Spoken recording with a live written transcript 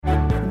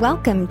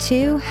Welcome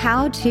to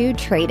How to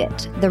Trade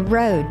It, the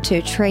road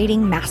to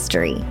trading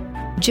mastery.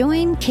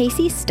 Join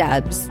Casey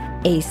Stubbs,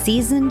 a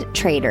seasoned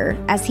trader,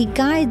 as he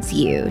guides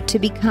you to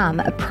become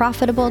a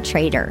profitable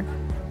trader.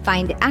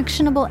 Find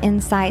actionable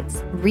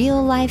insights,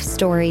 real-life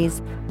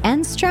stories,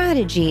 and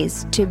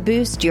strategies to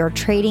boost your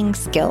trading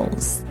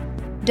skills.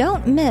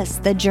 Don't miss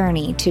the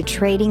journey to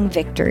trading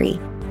victory.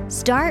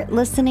 Start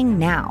listening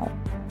now.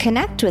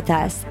 Connect with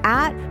us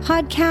at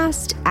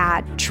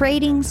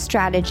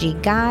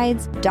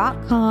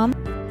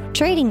podcast@tradingstrategyguides.com.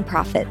 Trading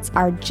profits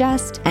are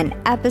just an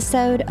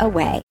episode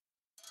away.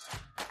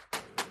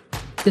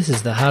 This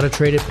is the How to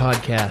Trade It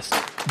podcast.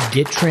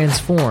 Get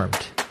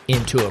transformed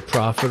into a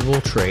profitable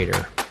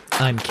trader.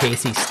 I'm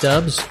Casey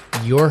Stubbs,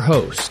 your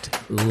host.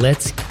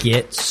 Let's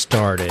get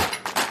started.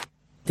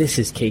 This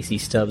is Casey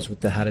Stubbs with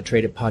the How to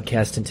Trade It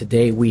podcast, and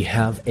today we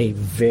have a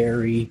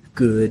very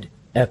good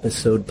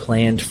episode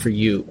planned for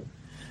you.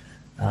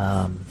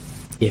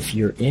 If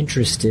you're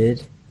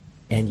interested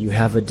and you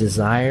have a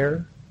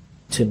desire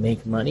to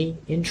make money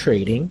in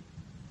trading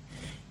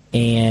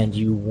and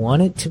you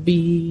want it to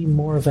be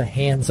more of a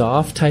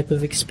hands-off type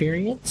of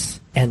experience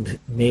and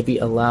maybe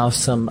allow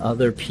some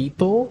other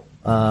people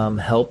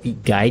help you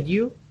guide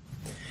you,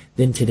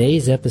 then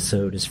today's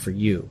episode is for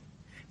you,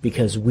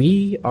 because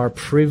we're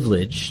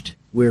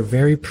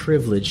very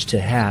privileged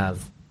to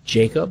have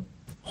Jacob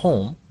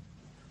Holm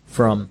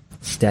from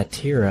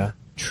Statera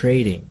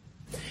Trading.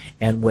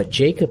 And what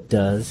Jacob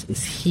does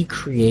is he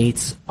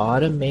creates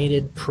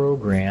automated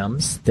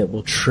programs that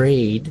will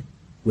trade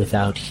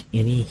without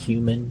any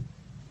human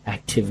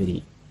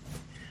activity.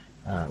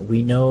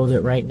 We know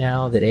that right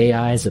now that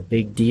AI is a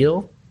big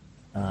deal.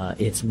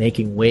 It's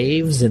making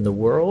waves in the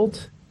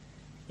world.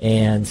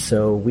 And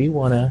so we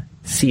want to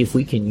see if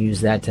we can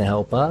use that to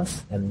help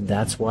us. And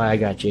that's why I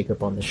got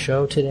Jacob on the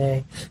show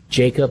today.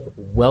 Jacob,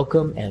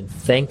 welcome and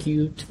thank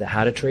you to the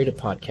How to Trade It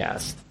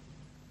podcast.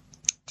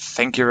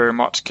 Thank you very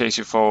much,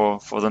 Casey, for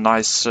the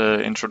nice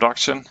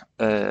introduction.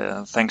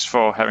 Thanks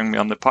for having me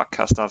on the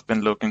podcast. I've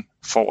been looking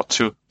forward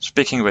to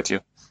speaking with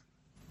you.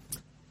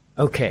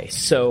 Okay,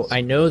 so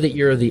I know that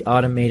you're the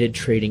automated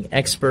trading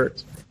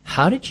expert.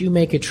 How did you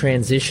make a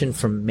transition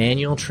from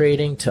manual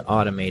trading to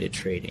automated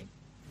trading?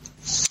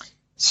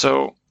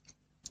 So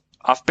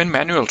I've been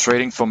manual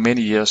trading for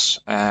many years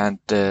and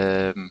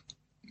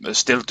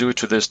still do it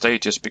to this day,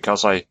 just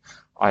because I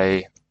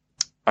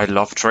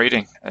love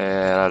trading.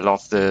 I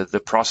love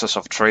the process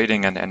of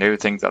trading and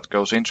everything that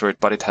goes into it,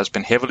 but it has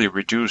been heavily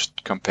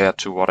reduced compared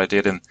to what I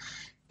did in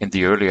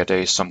the earlier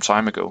days some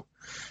time ago.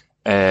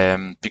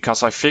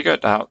 Because I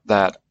figured out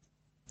that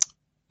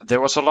there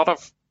was a lot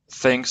of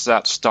things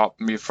that stopped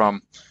me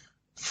from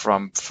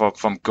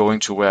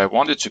going to where I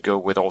wanted to go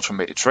with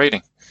automated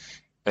trading,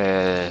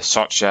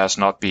 such as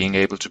not being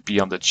able to be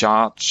on the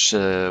charts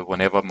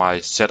whenever my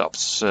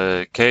setups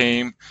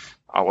came.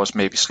 I was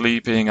maybe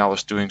sleeping, I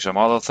was doing some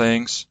other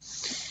things.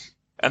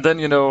 And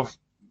then,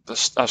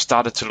 I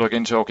started to look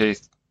into, okay,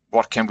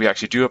 what can we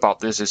actually do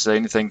about this? Is there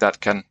anything that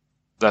can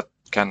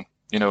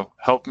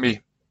help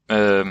me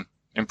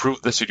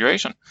improve the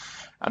situation?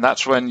 And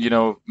that's when,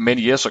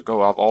 many years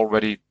ago, I've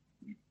already,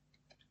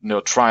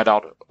 tried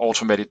out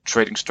automated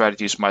trading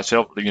strategies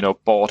myself,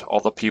 bought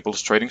other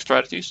people's trading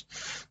strategies.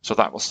 So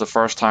that was the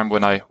first time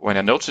when I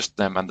noticed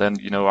them. And then,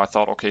 I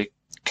thought, okay,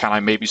 can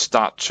I maybe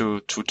start to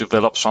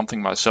develop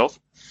something myself?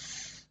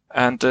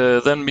 And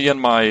then me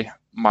and my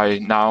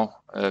now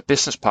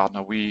business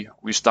partner, we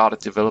started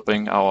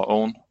developing our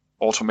own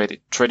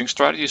automated trading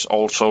strategies,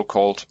 also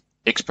called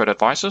expert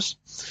advisors,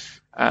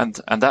 and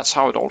that's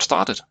how it all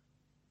started.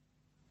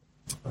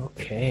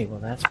 Okay, well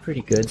that's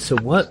pretty good. So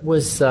what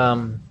was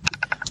the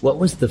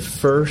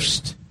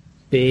first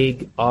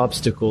big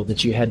obstacle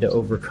that you had to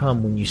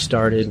overcome when you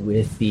started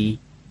with the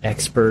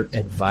expert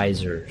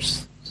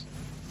advisors?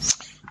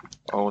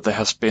 Oh, there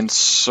has been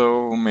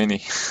so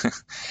many.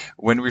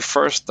 When we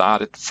first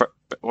started,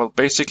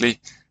 basically,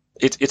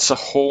 it's a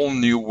whole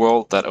new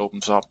world that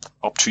opens up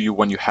to you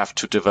when you have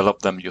to develop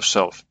them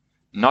yourself.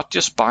 Not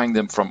just buying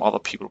them from other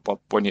people, but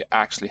when you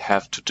actually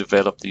have to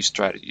develop these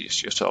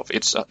strategies yourself.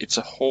 It's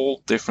a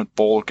whole different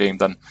ball game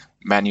than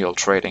manual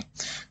trading.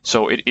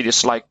 So it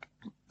is like,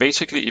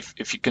 basically,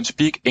 if you can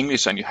speak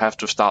English and you have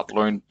to start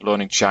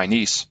learning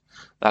Chinese,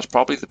 that's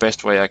probably the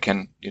best way I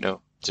can,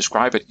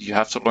 describe it. You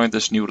have to learn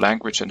this new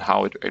language and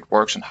how it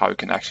works and how you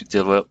can actually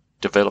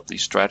develop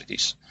these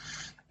strategies.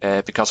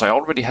 Because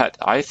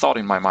I thought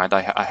in my mind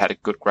I had a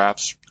good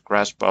grasp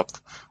of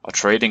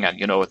trading, and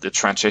the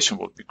transition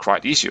would be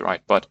quite easy,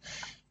 right? But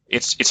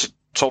it's a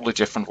totally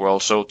different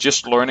world. So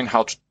just learning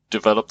how to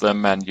develop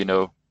them and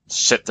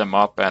set them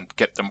up and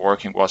get them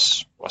working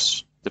was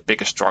the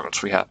biggest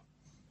struggles we had.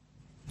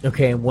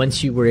 Okay, and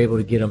once you were able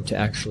to get them to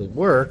actually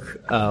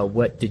work,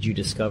 what did you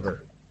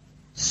discover?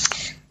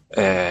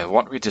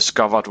 What we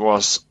discovered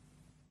was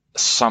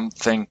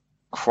something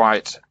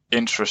quite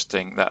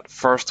interesting. That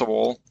first of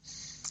all,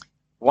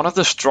 one of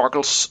the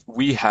struggles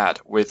we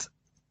had with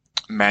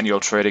manual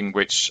trading,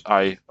 which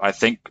I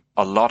think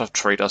a lot of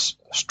traders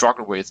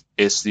struggle with,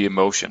 is the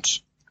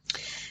emotions.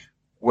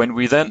 When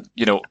we then,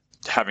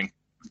 having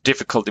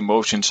difficult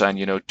emotions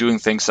and, doing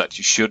things that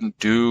you shouldn't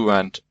do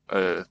and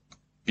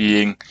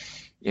being,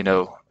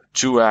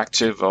 too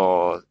active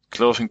or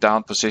closing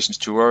down positions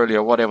too early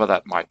or whatever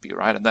that might be,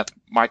 right? And that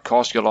might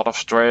cause you a lot of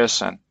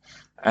stress and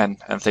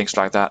things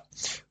like that.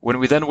 When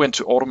we then went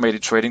to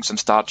automated tradings and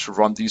started to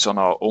run these on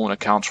our own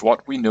accounts,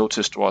 what we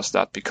noticed was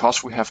that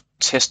because we have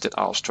tested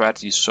our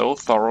strategy so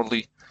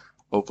thoroughly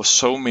over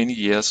so many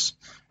years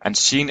and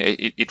seen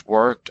it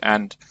worked,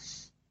 and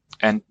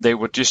they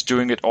were just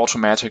doing it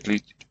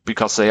automatically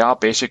because they are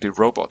basically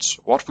robots.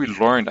 What we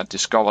learned and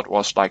discovered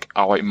was like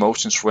our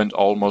emotions went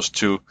almost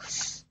to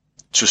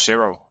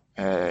zero.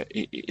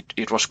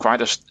 It was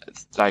quite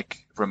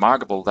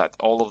remarkable that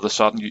all of a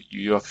sudden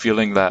you are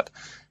feeling that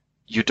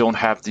you don't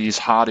have these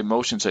hard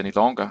emotions any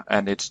longer,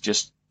 and it's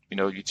just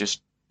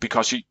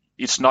because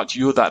it's not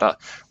you that are,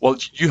 well,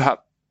 you have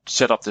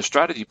set up the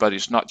strategy, but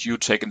it's not you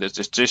taking the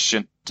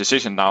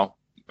decision now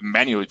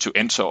manually to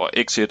enter or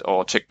exit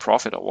or take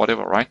profit or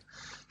whatever, right?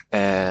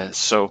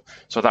 So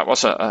that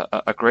was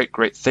a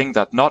great thing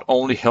that not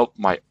only helped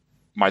my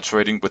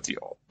trading with the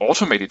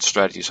automated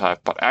strategies I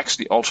have, but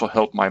actually also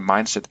helped my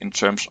mindset in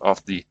terms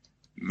of the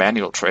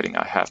manual trading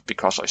I have,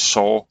 because I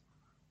saw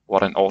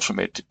what an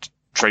automated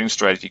trading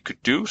strategy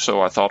could do.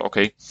 So I thought,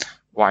 okay,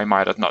 why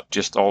might I not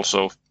just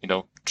also,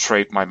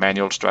 trade my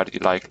manual strategy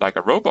like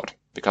a robot,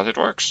 because it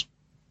works.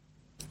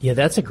 Yeah,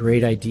 that's a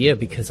great idea,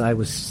 because I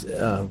was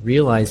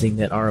realizing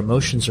that our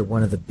emotions are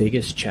one of the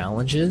biggest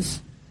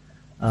challenges.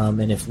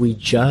 And if we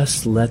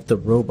just let the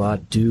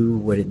robot do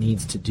what it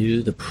needs to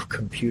do, the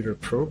computer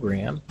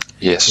program,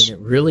 yes, then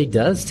it really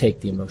does take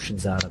the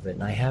emotions out of it.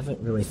 And I haven't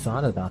really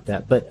thought about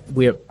that. But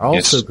we're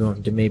also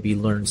going to maybe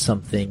learn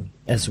something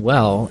as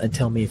well. And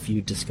tell me if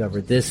you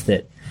discovered this,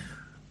 that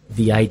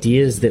the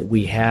ideas that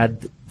we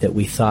had that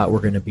we thought were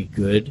going to be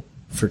good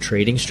for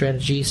trading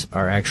strategies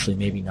are actually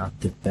maybe not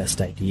the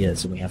best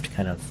ideas. And we have to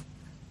kind of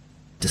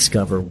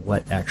discover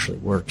what actually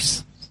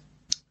works.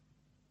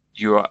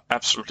 You are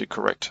absolutely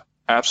correct.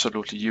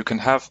 Absolutely. You can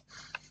have,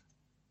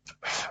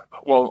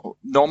 well,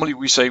 normally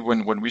we say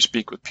when we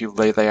speak with people,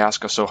 they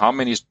ask us, so how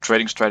many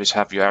trading strategies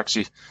have you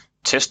actually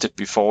tested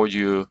before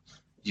you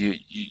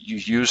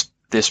used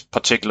this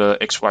particular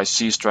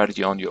XYZ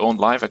strategy on your own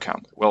live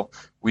account? Well,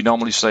 we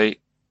normally say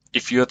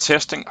if you're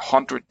testing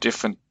 100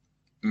 different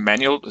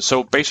manual,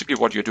 so basically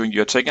what you're doing,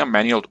 you're taking a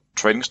manual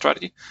trading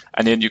strategy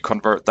and then you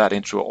convert that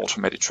into an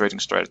automated trading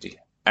strategy.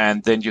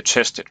 And then you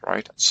test it,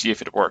 right? See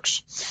if it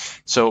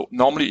works. So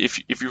normally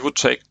if you would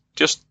take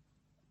just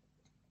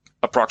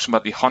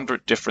approximately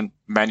 100 different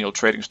manual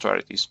trading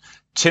strategies,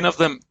 10 of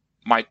them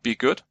might be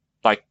good,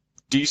 like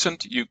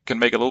decent, you can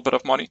make a little bit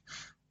of money,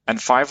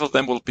 and 5 of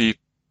them will be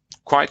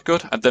quite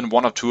good, and then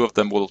 1 or 2 of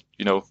them will,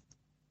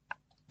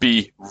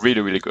 be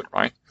really, really good,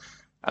 right?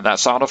 And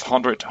that's out of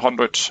 100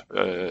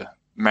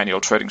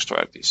 manual trading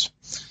strategies.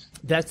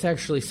 That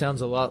actually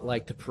sounds a lot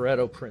like the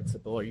Pareto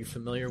principle. Are you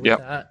familiar with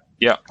that?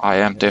 Yeah, I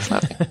am,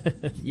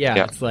 definitely.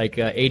 Yeah, it's like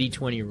a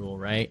 80-20 rule,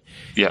 right?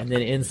 Yeah. And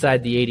then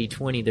inside the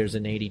 80-20, there's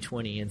an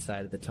 80-20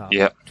 inside of the top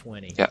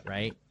 20,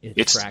 right?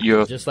 It's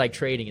fractal, just like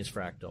trading is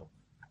fractal.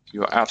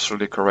 You're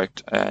absolutely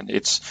correct. And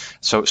it's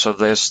so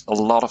there's a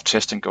lot of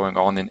testing going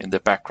on in the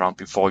background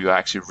before you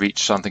actually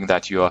reach something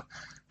that you're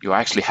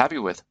actually happy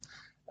with.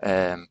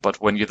 But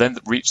when you then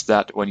reach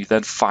that, when you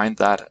then find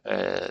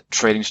that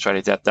trading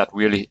strategy that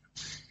really,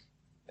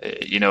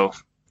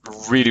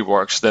 really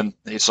works, then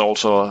it's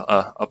also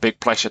a big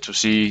pleasure to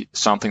see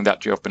something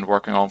that you have been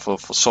working on for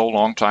so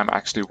long time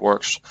actually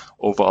works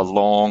over a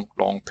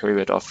long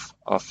period of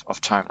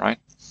time, right?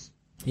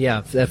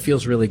 Yeah, that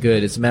feels really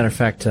good. As a matter of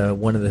fact,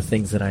 one of the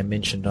things that I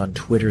mentioned on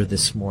Twitter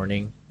this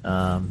morning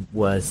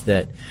was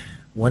that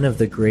one of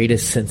the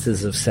greatest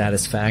senses of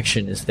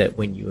satisfaction is that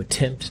when you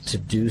attempt to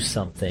do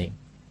something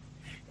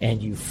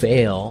and you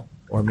fail,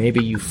 or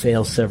maybe you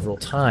fail several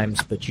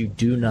times, but you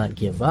do not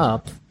give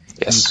up,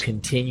 yes, you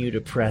continue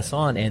to press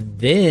on, and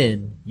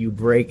then you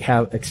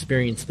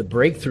experience the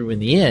breakthrough in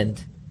the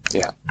end.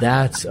 Yeah,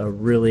 that's a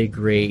really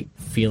great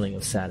feeling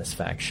of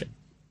satisfaction.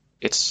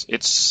 It's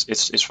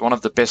one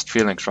of the best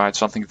feelings, right?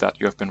 Something that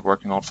you have been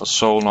working on for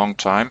so long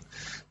time,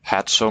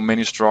 had so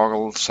many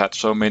struggles, had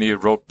so many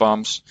road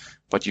bumps,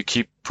 but you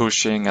keep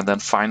pushing, and then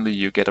finally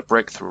you get a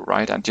breakthrough,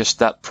 right? And just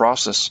that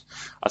process,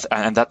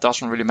 and that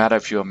doesn't really matter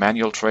if you're a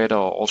manual trader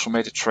or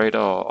automated trader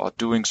or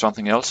doing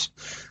something else.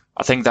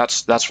 I think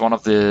that's one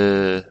of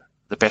the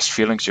best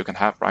feelings you can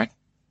have, right?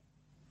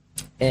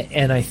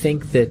 And I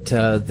think that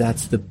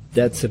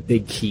that's a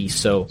big key.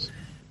 So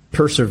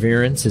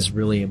perseverance is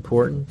really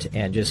important,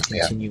 and just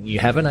continue. Yeah. You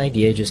have an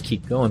idea, just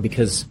keep going,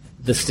 because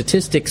the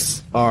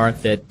statistics are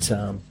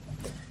that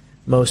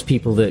most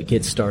people that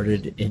get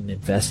started in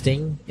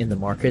investing in the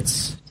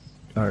markets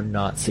are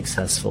not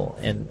successful.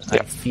 And I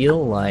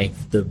feel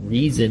like the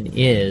reason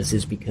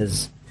is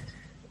because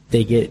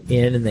they get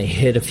in and they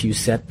hit a few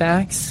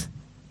setbacks,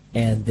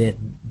 and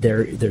then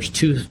there's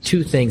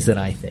two things that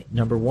I think.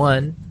 Number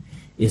one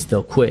is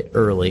they'll quit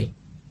early.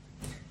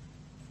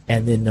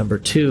 And then number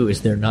two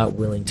is they're not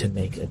willing to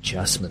make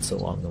adjustments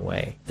along the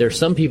way. There are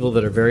some people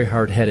that are very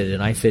hard-headed,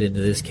 and I fit into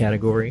this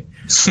category.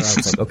 Where I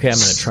was like, okay, I'm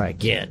going to try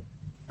again.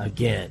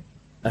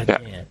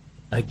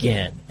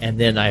 And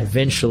then I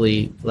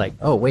eventually like,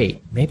 oh,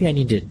 wait, maybe I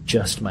need to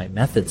adjust my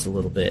methods a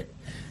little bit.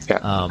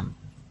 Yeah.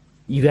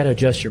 You got to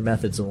adjust your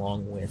methods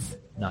along with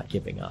not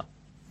giving up.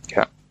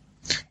 Yeah.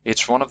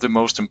 It's one of the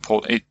most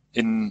important,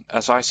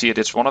 as I see it,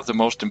 it's one of the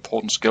most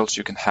important skills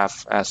you can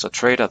have as a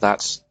trader.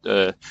 That's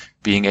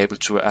being able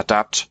to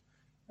adapt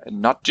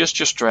not just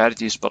your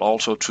strategies, but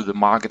also to the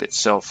market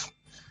itself.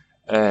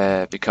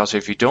 Because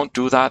if you don't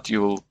do that,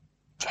 you'll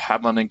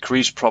have an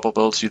increased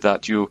probability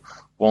that you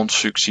won't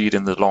succeed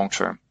in the long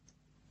term.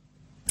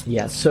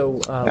 Yeah.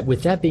 So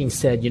with that being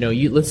said,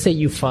 let's say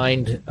you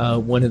find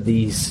one of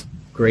these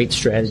great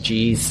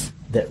strategies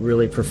that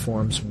really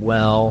performs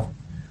well.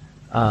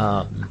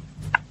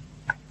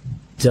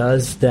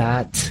 Does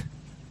that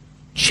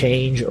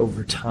change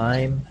over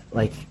time?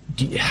 Like,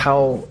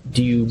 how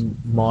do you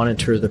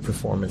monitor the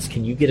performance?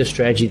 Can you get a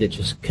strategy that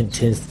just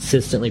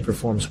consistently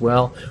performs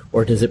well,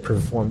 or does it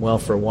perform well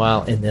for a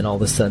while and then all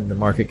of a sudden the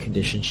market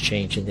conditions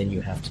change and then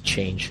you have to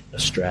change a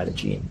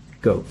strategy and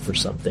go for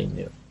something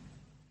new?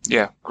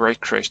 Yeah, great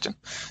question.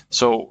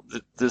 So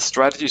the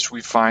strategies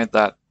we find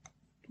that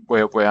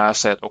where I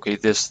said, okay,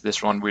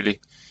 this one really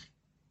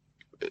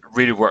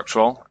works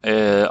well,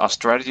 are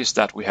strategies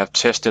that we have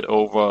tested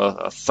over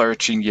a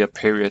 13-year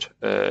period,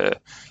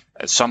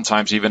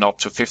 sometimes even up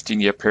to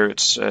 15-year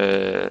periods.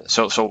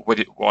 So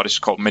what is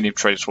called, many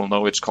traders will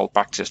know, it's called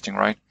backtesting,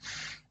 right?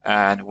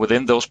 And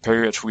within those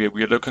periods, we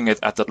are looking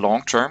at the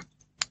long term,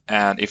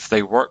 and if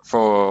they work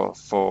for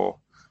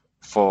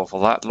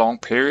that long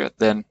period,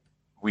 then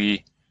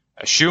we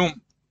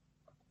assume,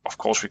 of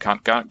course, we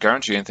can't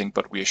guarantee anything,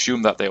 but we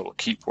assume that they will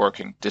keep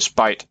working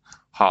despite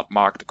hard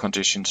market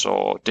conditions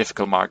or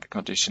difficult market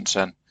conditions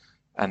and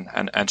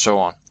so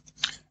on.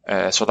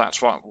 So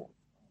that's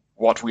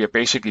what we are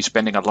basically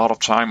spending a lot of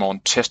time on,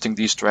 testing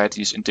these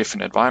strategies in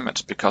different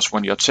environments, because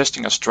when you're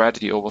testing a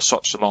strategy over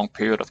such a long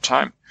period of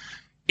time,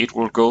 it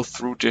will go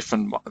through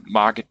different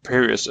market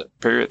periods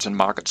and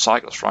market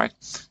cycles, right?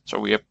 So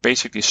we are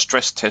basically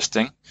stress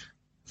testing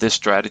this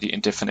strategy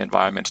in different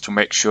environments to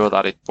make sure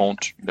that it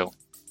won't,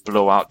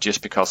 blow out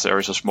just because there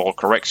is a small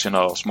correction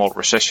or a small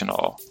recession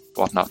or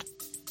whatnot.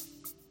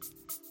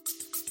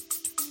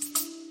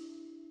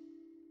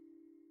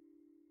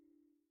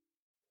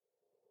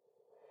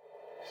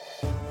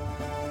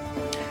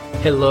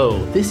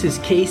 Hello, this is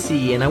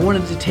Casey, and I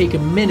wanted to take a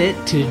minute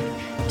to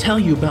tell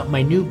you about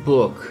my new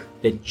book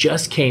that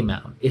just came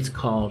out. It's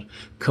called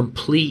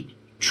Complete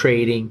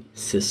Trading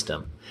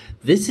System.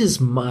 This is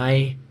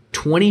my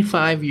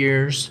 25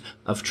 years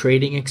of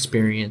trading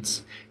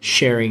experience,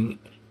 sharing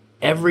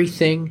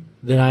everything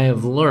that I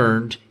have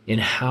learned in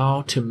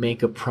how to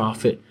make a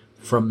profit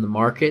from the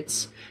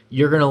markets.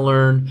 You're going to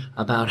learn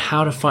about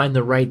how to find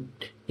the right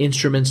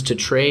instruments to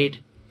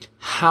trade,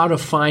 how to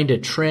find a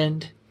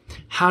trend,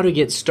 how to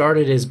get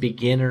started as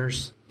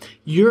beginners.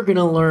 You're going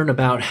to learn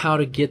about how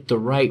to get the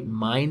right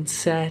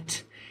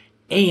mindset,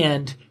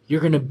 and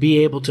you're going to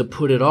be able to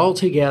put it all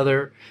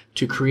together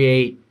to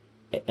create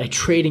a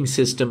trading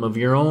system of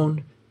your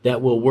own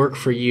that will work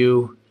for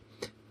you.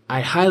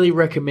 I highly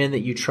recommend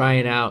that you try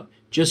it out.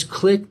 Just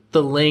click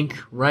the link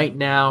right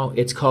now.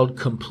 It's called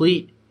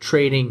Complete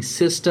Trading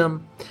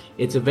System.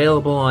 It's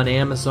available on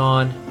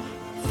Amazon.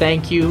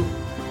 Thank you.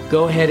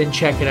 Go ahead and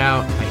check it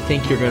out. I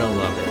think you're going to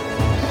love it.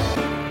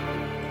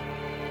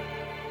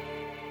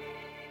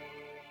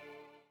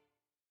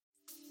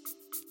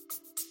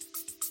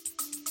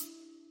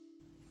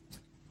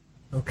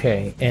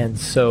 Okay, and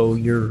so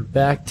you're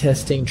back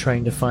testing,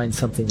 trying to find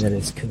something that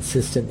is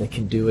consistent that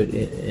can do it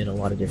in a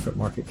lot of different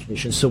market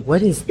conditions. So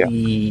what have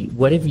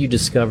you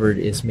discovered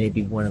is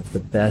maybe one of the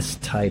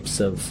best types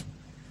of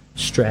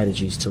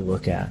strategies to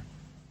look at?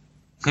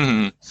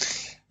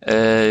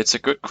 It's a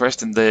good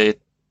question.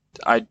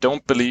 I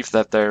don't believe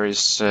that there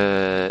is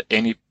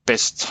any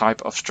best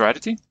type of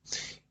strategy.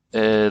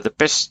 The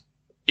best,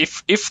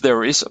 if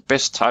there is a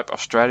best type of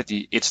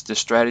strategy, it's the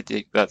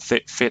strategy that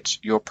fits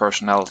your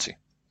personality.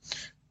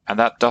 And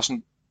that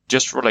doesn't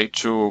just relate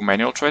to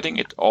manual trading,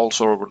 it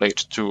also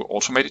relates to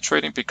automated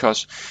trading,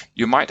 because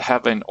you might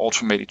have an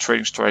automated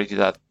trading strategy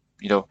that,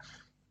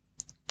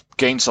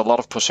 gains a lot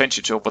of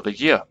percentage over the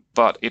year,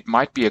 but it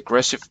might be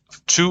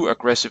too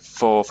aggressive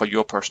for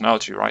your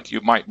personality, right?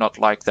 You might not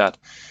like that.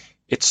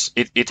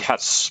 It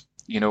has,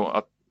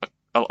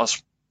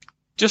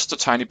 just a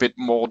tiny bit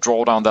more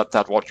drawdown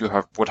that what you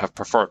would have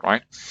preferred,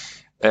 right?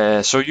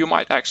 So you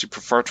might actually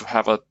prefer to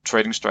have a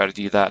trading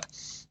strategy that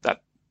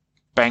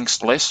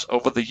banks less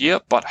over the year,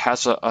 but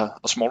has a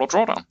smaller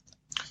drawdown.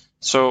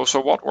 So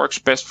what works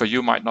best for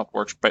you might not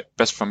work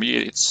best for me.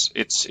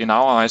 It's in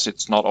our eyes,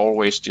 it's not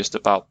always just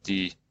about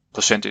the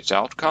percentage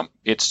outcome.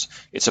 It's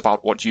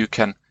about what you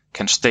can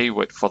stay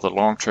with for the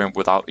long term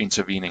without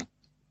intervening.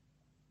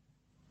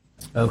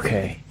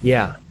 Okay,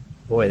 yeah,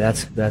 boy,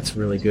 that's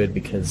really good,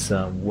 because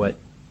what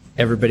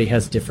everybody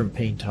has different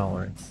pain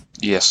tolerance.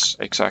 Yes,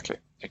 exactly.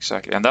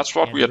 exactly. And that's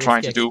what And we are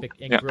trying to do.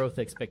 and growth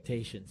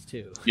expectations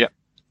too. Yeah,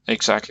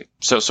 exactly.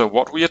 So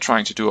what we are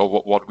trying to do, or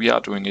what we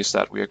are doing, is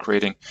that we are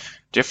creating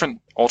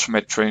different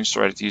automated trading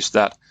strategies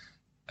that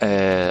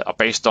are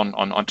based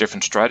on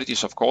different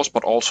strategies, of course,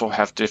 but also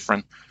have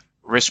different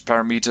risk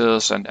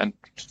parameters and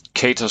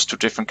caters to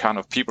different kind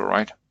of people,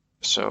 right?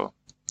 So,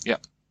 yeah.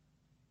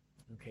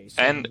 Okay.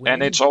 So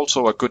and it's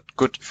also a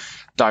good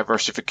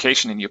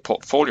diversification in your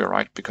portfolio,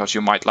 right? Because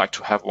you might like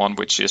to have one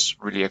which is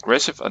really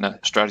aggressive and a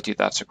strategy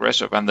that's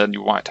aggressive, and then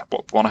you might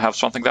want to have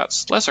something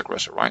that's less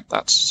aggressive, right?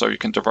 That's so you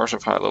can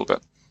diversify a little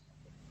bit.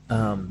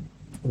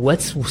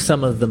 What's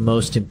some of the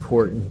most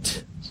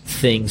important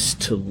things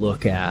to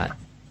look at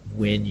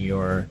when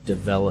you're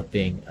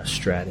developing a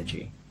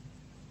strategy?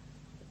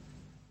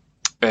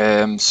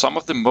 Some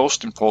of the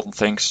most important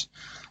things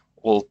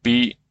will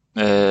be,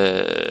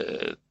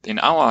 in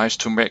our eyes,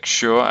 to make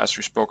sure, as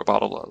we spoke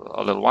about a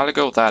little while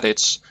ago, that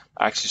it's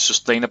actually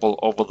sustainable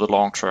over the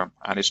long term,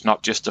 and it's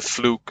not just a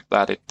fluke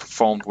that it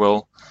performed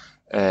well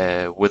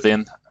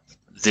within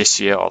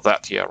this year or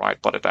that year, right?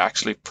 But it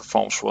actually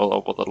performs well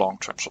over the long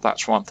term. So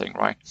that's one thing,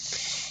 right?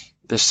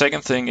 The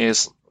second thing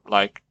is,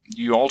 like,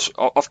 you also,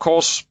 of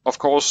course,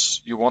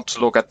 you want to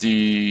look at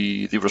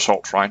the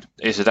results, right?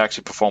 Is it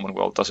actually performing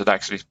well? Does it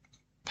actually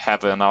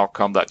have an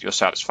outcome that you're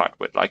satisfied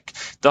with? Like,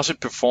 does it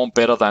perform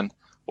better than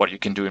what you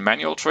can do in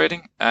manual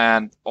trading?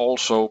 And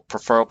also,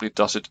 preferably,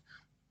 does it,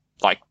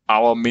 like,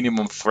 our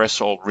minimum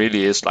threshold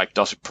really is, like,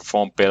 does it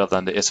perform better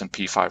than the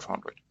S&P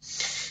 500?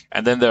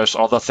 And then there's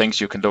other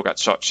things you can look at,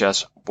 such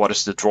as what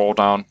is the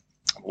drawdown,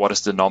 what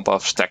is the number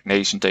of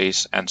stagnation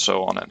days, and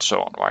so on,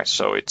 right?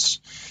 So it's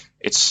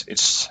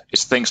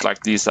things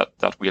like these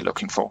that we're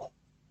looking for.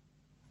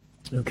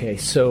 Okay,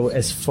 so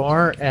as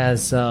far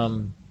as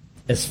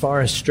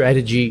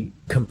strategy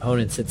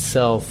components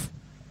itself,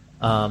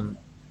 do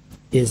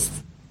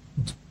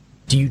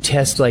you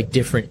test like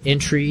different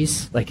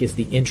entries? Like, is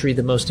the entry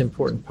the most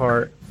important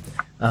part?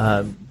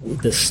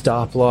 The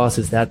stop loss,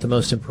 is that the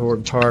most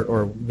important part,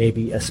 or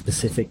maybe a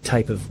specific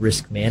type of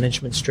risk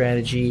management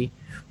strategy,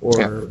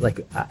 or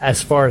like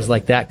as far as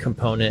like that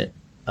component,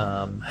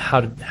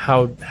 how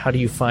do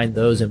you find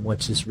those, and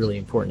what's just really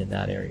important in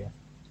that area?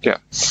 Yeah.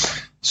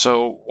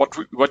 So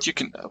what you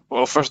can,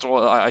 well, first of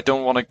all, I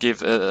don't want to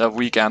give a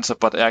weak answer,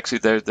 but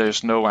actually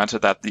there's no answer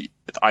that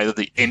either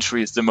the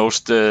entry is the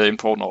most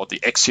important or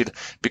the exit,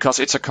 because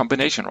it's a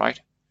combination, right?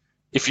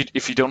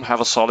 If you don't have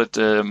a solid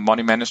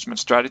money management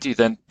strategy,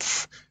 then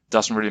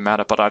doesn't really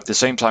matter. But at the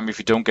same time, if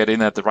you don't get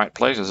in at the right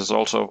places, it's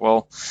also,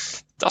 well,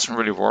 doesn't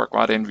really work,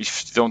 right? And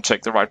if you don't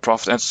take the right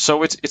profit, and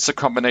so it's a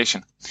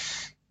combination.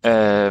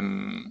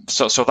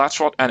 So that's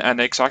what,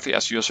 and exactly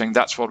as you're saying,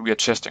 that's what we are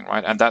testing,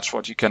 right? And that's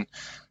what you can.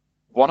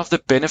 One of the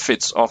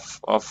benefits of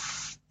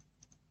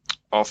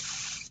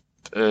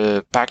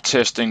back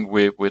testing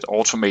with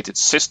automated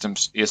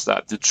systems is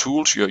that the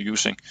tools you're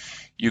using,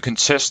 you can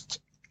test.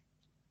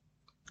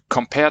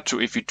 Compared to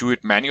if you do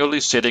it manually,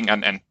 sitting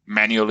and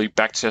manually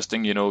back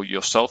testing,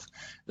 yourself,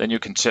 then you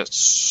can test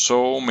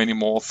so many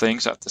more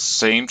things at the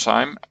same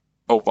time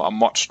over a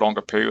much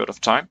longer period of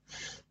time.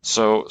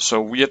 So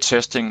we are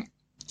testing.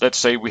 Let's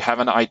say we have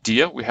an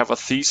idea, we have a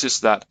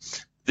thesis that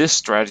this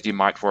strategy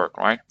might work,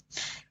 right?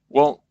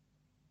 Well,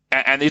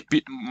 and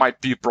might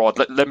be broad.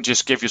 Let me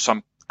just give you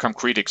some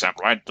concrete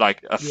example, right?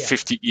 Like a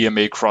 50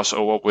 EMA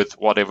crossover with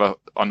whatever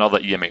another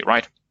EMA,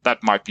 right?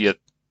 That might be a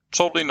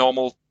totally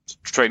normal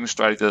trading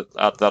strategy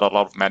that a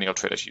lot of manual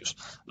traders use.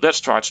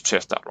 Let's try to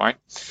test that, right?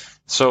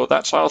 So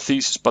that's our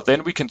thesis, but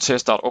then we can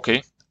test out,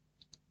 okay,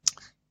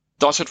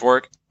 does it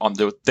work on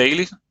the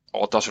daily,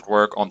 or does it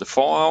work on the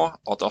 4 hour,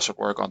 or does it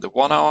work on the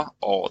 1 hour,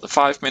 or the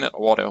 5 minute,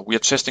 or whatever? We are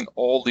testing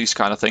all these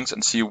kind of things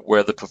and see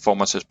where the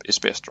performance is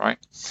best, right?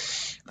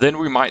 Then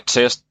we might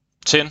test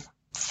 10,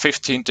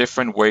 15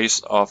 different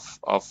ways of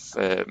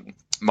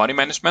money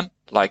management,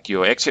 like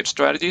your exit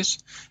strategies,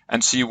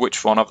 and see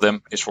which one of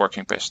them is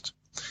working best.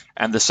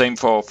 And the same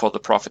for the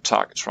profit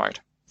targets, right?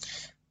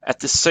 At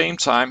the same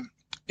time,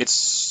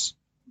 it's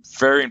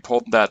very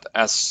important that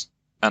as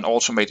an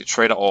automated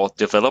trader or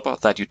developer,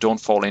 that you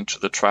don't fall into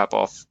the trap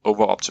of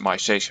over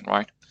optimization,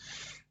 right?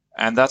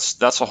 And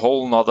that's a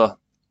whole nother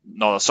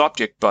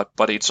subject, but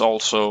it's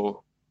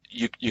also,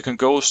 you can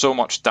go so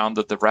much down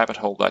the rabbit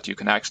hole that you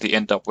can actually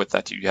end up with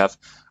that you have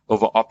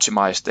over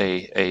optimized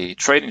a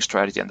trading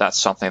strategy, and that's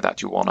something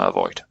that you want to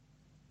avoid.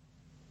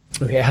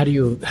 Okay, how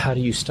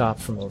do you stop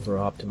from over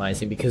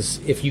optimizing? Because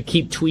if you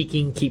keep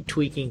tweaking,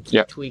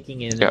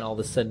 and then all of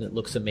a sudden it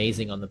looks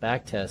amazing on the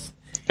back test,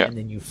 and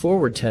then you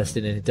forward test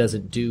it and it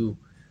doesn't do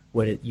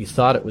what you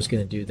thought it was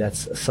going to do,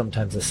 that's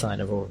sometimes a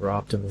sign of over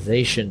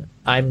optimization.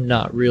 I'm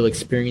not real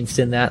experienced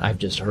in that. I've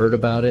just heard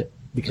about it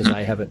because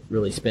I haven't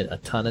really spent a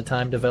ton of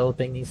time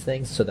developing these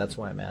things, so that's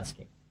why I'm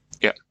asking.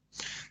 Yeah.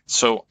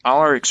 So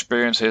our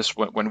experience is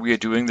when we are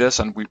doing this,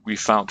 and we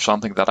found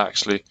something that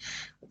actually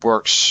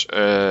works.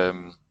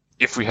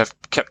 If we have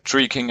kept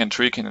tweaking and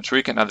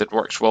it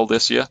works well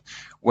this year,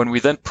 when we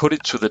then put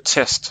it to the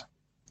test,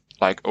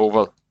 like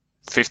over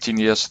 15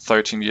 years,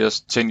 13 years,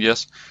 10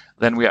 years,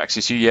 then we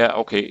actually see,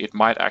 it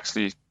might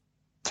actually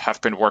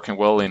have been working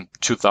well in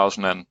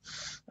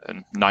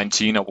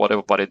 2019 or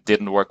whatever, but it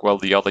didn't work well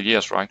the other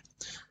years, right?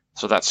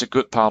 So that's a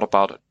good part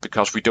about it,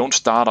 because we don't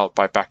start out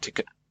by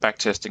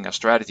backtesting a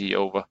strategy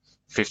over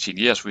 15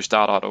 years. We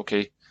start out,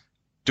 okay,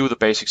 do the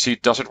basic, see,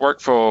 does it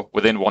work for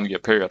within 1 year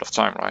period of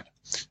time, right?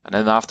 And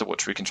then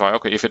afterwards we can try,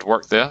 okay, if it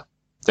worked there,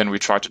 then we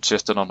try to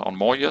test it on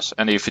more years.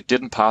 And if it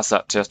didn't pass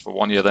that test for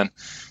 1 year, then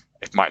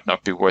it might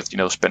not be worth,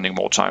 spending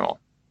more time on.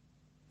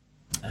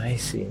 I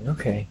see.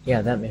 Okay.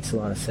 Yeah, that makes a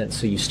lot of sense.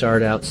 So you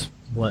start out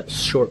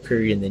short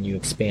period and then you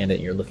expand it.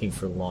 You're looking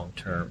for long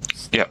term.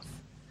 Yeah.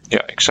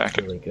 Yeah,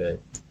 exactly. That's really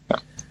good.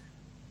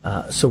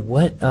 Yeah. So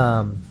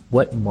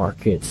what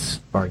markets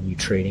are you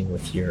trading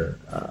with your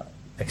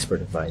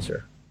expert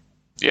advisor?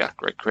 Yeah,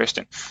 great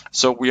question.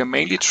 So we are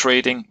mainly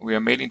trading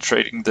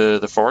the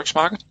Forex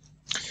market.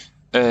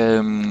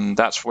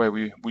 That's where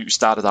we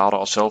started out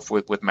ourselves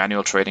with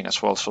manual trading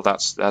as well. So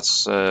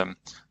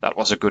that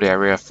was a good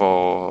area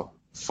for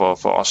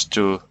us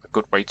a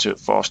good way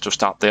for us to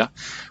start there.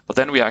 But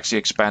then we actually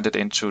expanded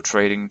into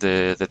trading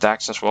the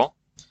DAX as well,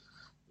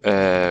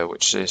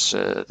 which is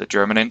the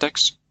German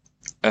index.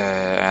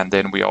 And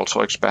then we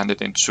also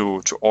expanded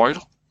into oil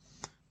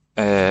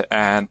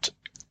and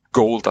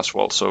gold as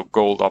well. So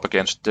gold up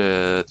against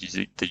the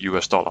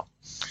US dollar.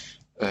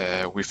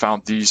 We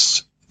found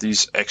these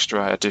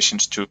extra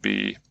additions to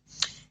be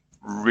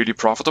really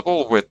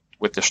profitable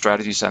with the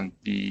strategies and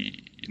the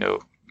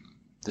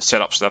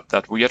setups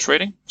that we are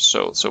trading.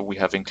 So we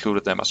have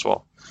included them as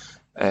well.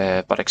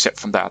 But except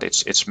from that,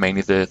 it's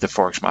mainly the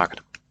Forex market.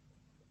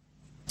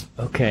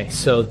 Okay,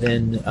 so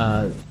then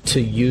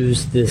to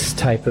use this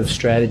type of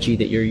strategy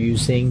that you're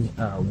using,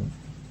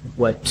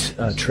 what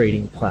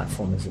trading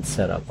platform is it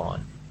set up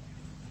on?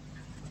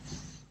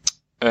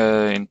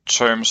 In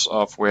terms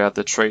of where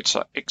the trades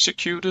are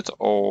executed,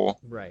 or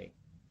right,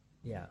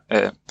 yeah.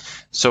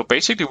 So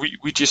basically,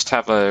 we just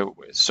have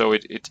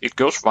it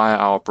goes via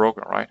our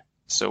broker, right?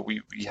 So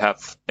we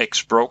have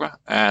X broker,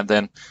 and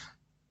then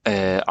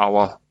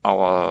our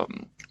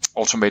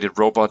automated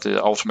robot,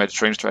 automated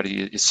trading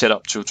strategy is set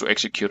up to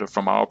execute it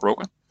from our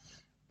broker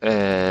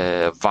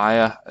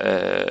via.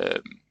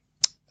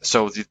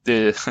 So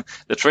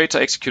the trades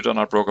are executed on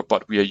our broker,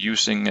 but we are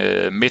using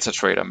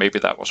MetaTrader. Maybe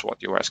that was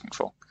what you were asking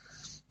for.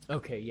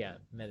 Okay, yeah,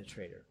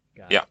 MetaTrader.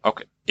 Got it.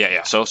 Okay,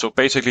 yeah. So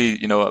basically,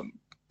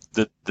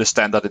 the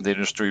standard in the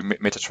industry,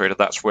 MetaTrader,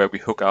 that's where we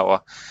hook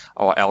our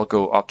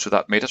algo up to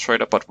that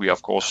MetaTrader, but we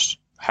of course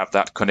have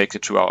that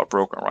connected to our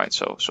broker, right?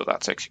 So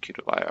that's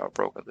executed by our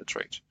broker, the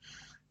trades.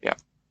 Yeah.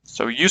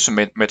 So we use a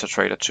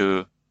MetaTrader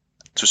to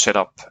set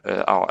up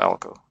our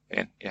algo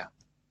in. Yeah.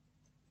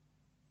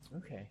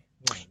 Okay.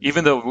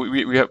 Even though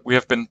we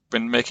have been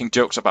making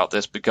jokes about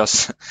this,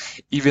 because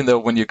even though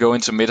when you go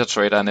into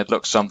MetaTrader and it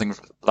looks something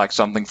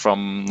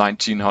from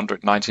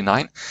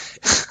 1999,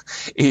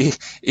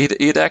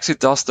 it actually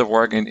does the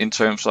work in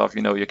terms of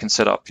you can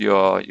set up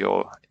your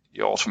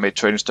automated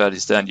trading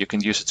strategies there, and you can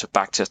use it to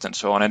backtest and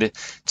so on. And it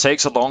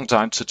takes a long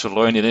time to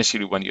learn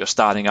initially when you're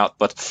starting out,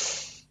 but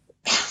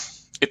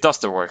it does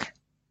the work.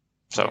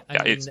 So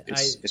yeah,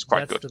 it's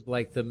quite good.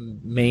 That's the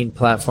main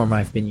platform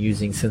I've been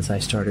using since I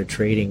started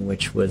trading,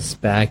 which was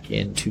back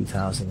in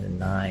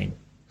 2009.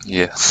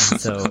 Yeah. And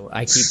so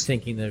I keep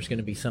thinking there's going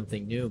to be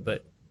something new,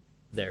 but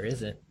there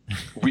isn't.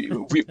 we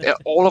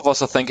all of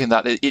us are thinking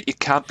that it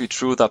can't be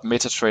true that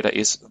MetaTrader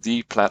is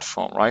the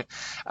platform, right?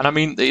 And I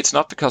mean, it's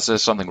not because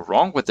there's something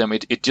wrong with them.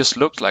 It just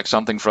looks like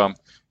something from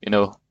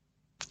the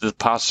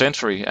past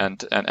century,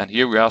 and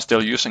here we are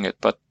still using it,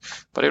 but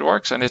it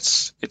works, and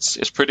it's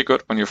pretty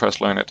good when you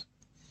first learn it.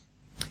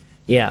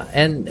 Yeah,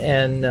 and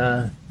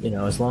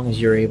as long as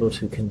you're able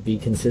to be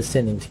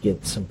consistent and to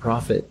get some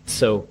profit.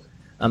 So,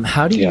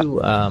 how do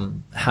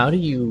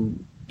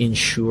you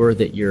ensure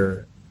that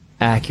your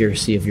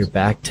accuracy of your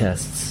back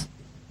tests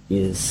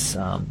is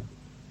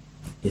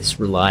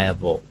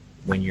reliable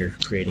when you're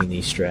creating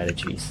these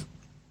strategies?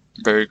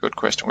 Very good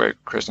question.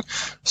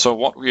 So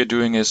what we are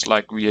doing is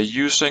we are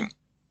using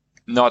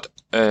not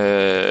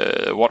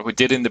what we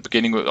did in the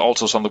beginning,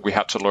 also something we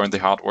had to learn the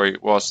hard way,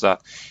 was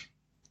that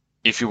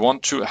if you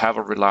want to have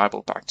a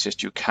reliable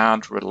backtest, you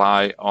can't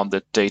rely on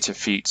the data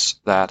feeds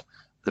that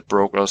the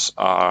brokers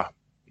are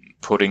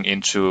putting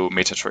into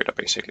MetaTrader,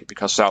 basically,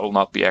 because that will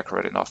not be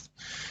accurate enough.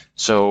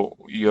 So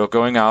you're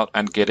going out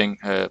and getting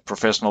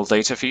professional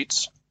data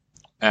feeds.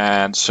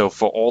 And so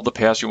for all the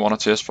pairs you want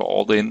to test, for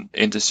all the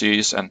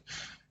indices and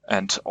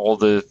all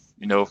the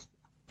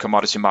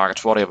commodity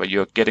markets, whatever,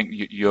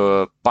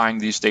 you're buying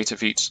these data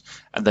feeds,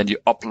 and then you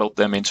upload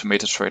them into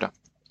MetaTrader.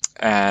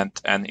 And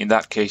in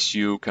that case,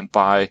 you can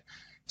buy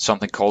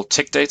something called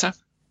tick data,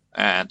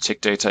 and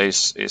tick data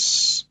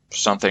is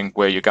something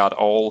where you got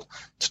all.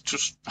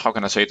 How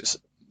can I say this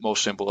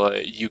most simple?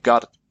 You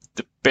got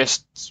the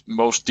best,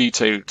 most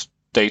detailed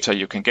data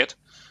you can get,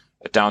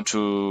 down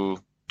to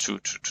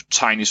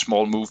tiny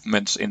small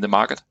movements in the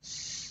market,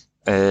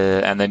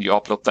 and then you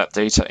upload that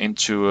data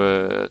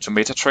into to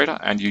MetaTrader,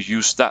 and you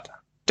use that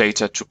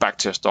data to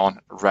backtest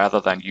on, rather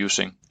than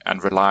using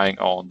and relying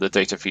on the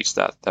data feeds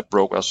that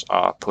brokers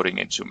are putting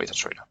into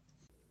MetaTrader.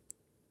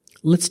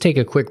 Let's take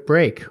a quick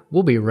break.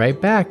 We'll be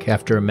right back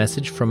after a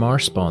message from our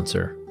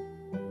sponsor.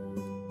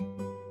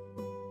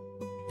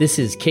 This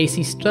is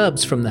Casey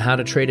Stubbs from the How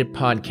to Trade It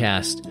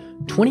podcast.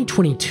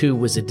 2022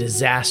 was a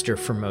disaster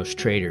for most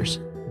traders.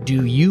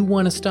 Do you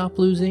want to stop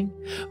losing?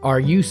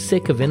 Are you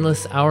sick of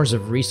endless hours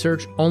of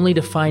research only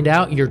to find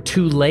out you're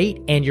too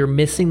late and you're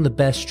missing the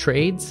best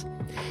trades?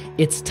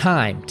 It's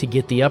time to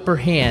get the upper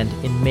hand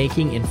in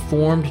making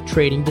informed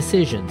trading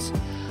decisions.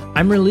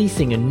 I'm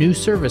releasing a new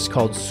service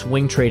called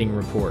Swing Trading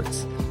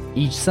Reports.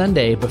 Each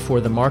Sunday before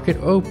the market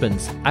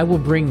opens, I will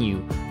bring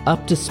you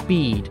up to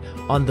speed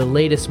on the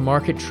latest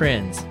market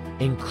trends,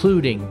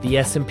 including the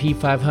S&P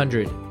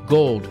 500,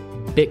 gold,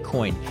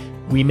 Bitcoin.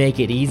 We make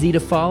it easy to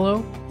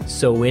follow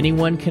so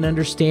anyone can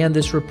understand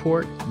this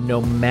report, no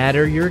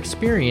matter your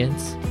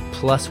experience.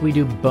 Plus, we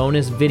do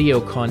bonus video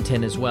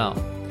content as well.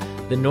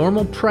 The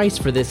normal price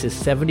for this is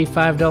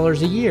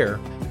 $75 a year,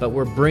 but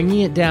we're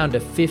bringing it down to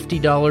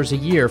 $50 a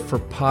year for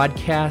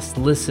podcast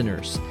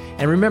listeners.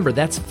 And remember,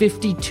 that's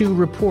 52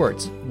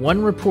 reports,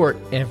 one report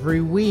every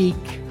week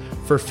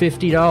for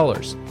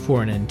 $50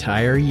 for an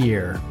entire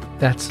year.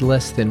 That's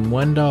less than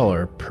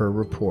 $1 per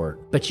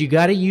report. But you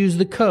got to use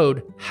the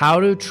code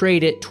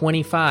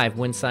HowToTradeIt25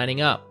 when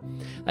signing up.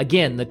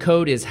 Again, the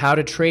code is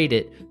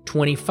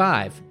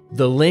HowToTradeIt25.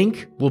 The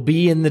link will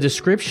be in the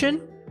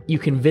description. You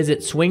can visit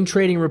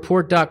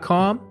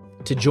swingtradingreport.com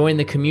to join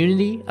the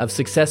community of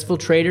successful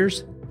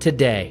traders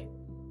today.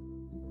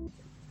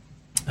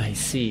 I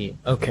see.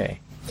 Okay.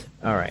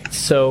 All right.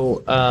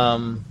 So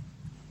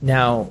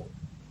now,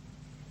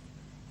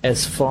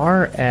 as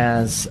far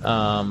as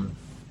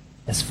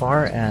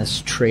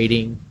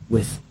trading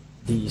with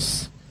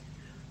these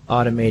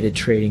automated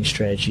trading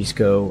strategies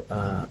go,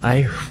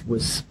 I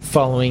was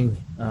following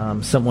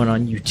someone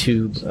on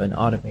YouTube, an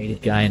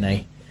automated guy, and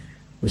I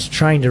was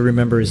trying to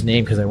remember his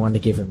name because I wanted to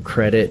give him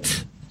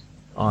credit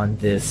on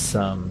this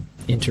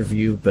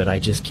interview, but I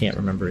just can't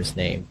remember his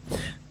name.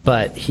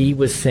 But he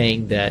was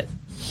saying that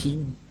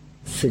he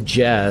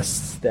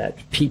suggests that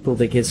people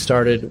that get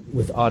started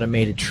with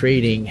automated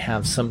trading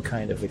have some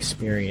kind of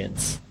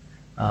experience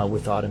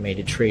with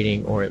automated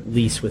trading, or at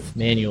least with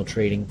manual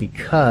trading,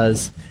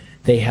 because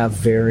they have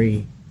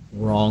very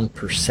wrong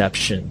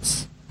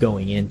perceptions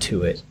going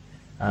into it,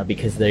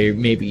 because they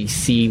maybe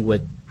see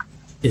what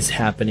is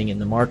happening in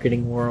the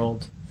marketing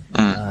world,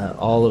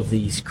 all of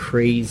these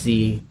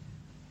crazy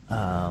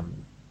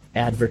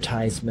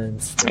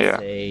advertisements that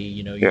say,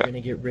 you're going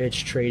to get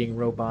rich trading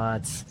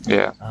robots.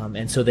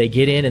 And so they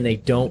get in and they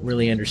don't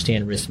really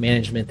understand risk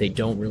management. They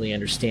don't really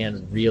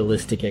understand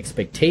realistic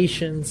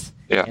expectations.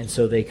 And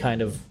so they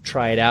kind of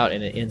try it out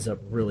and it ends up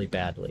really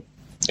badly.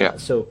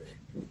 So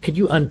could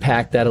you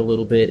unpack that a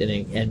little bit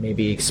and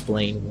maybe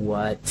explain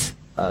what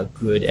a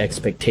good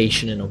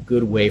expectation and a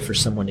good way for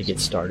someone to get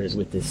started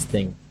with this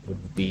thing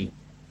would be?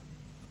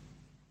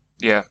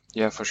 Yeah,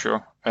 for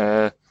sure.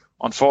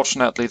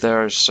 Unfortunately,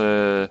 there's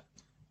a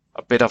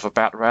bit of a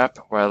bad rap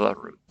where,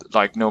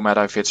 like, no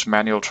matter if it's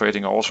manual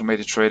trading or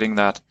automated trading,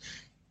 that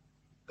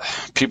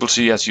people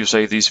see, as you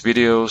say, these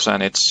videos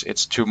and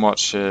it's too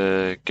much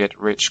get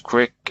rich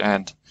quick,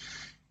 and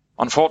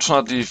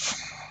unfortunately,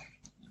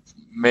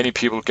 many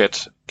people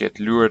get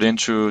lured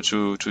into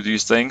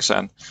these things,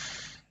 and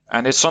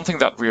it's something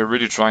that we are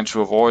really trying to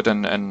avoid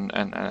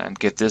and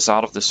get this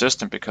out of the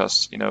system,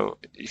 because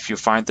if you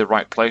find the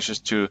right places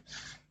to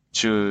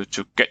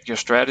get your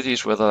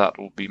strategies, whether that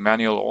will be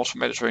manual or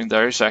automated trading,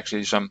 there is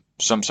actually some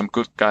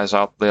good guys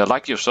out there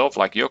like yourself,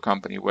 like your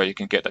company, where you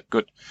can get a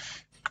good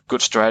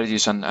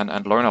strategies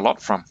and learn a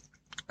lot from.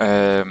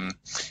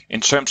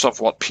 In terms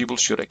of what people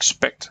should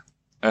expect,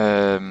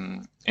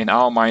 in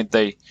our mind,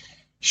 they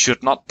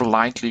should not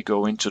blindly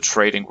go into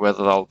trading,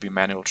 whether that'll be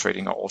manual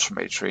trading or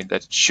automated trading.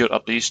 They should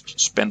at least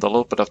spend a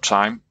little bit of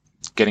time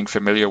getting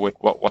familiar with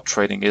what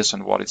trading is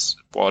and what it's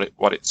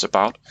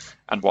about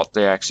and what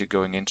they're actually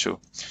going into,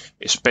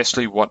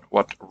 especially what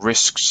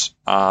risks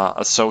are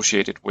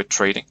associated with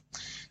trading,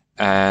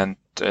 and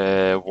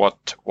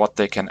what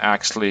they can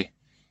actually,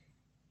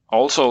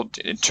 also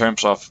in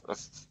terms of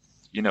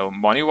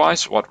money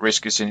wise, what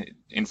risk is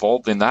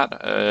involved in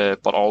that,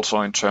 but also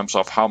in terms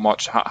of how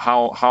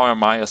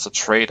am I as a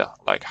trader,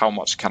 like how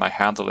much can I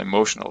handle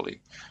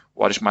emotionally,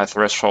 what is my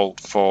threshold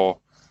for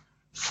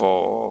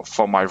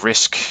my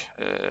risk.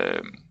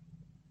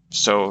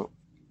 So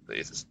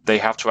they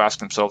have to ask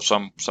themselves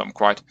some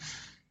quite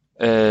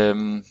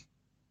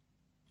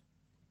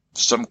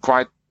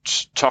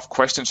tough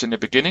questions in the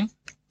beginning,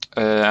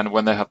 and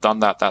when they have done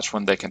that, that's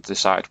when they can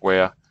decide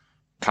where,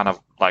 kind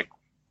of like,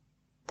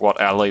 what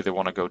alley they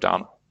want to go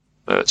down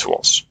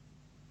towards.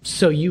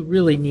 So you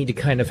really need to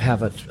kind of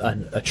have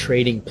a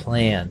trading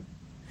plan,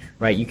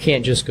 right? You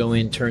can't just go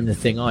in, turn the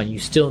thing on. You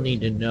still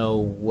need to know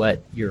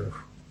what your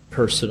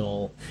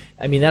personal,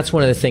 that's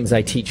one of the things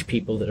I teach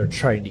people that are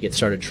trying to get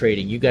started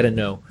trading. You got to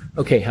know,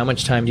 okay, how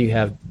much time do you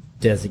have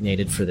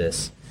designated for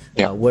this?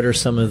 What are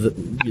some of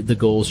the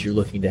goals you're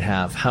looking to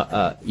have?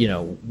 How,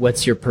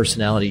 what's your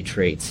personality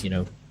traits?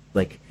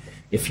 like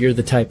if you're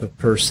the type of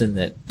person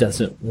that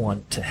doesn't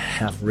want to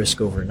have risk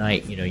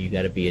overnight, you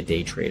got to be a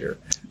day trader.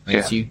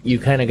 Yeah. So you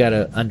kind of got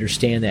to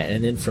understand that,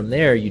 and then from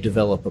there you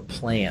develop a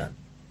plan,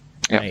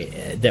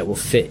 right, that will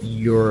fit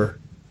your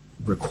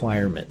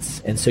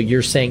requirements. And so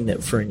you're saying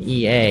that for an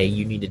EA,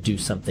 you need to do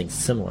something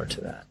similar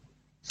to that.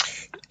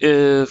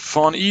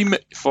 For an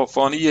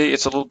EA,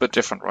 it's a little bit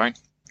different, right?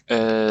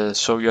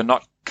 So you're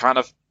not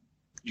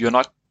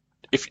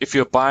if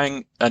you're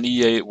buying an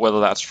EA,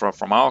 whether that's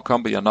from our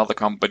company, another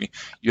company,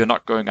 you're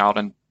not going out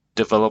and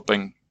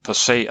developing per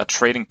se a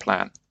trading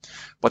plan,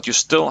 but you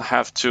still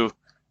have to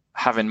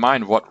have in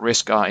mind what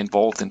risks are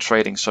involved in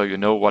trading, so you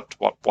know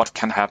what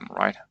can happen,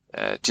 right?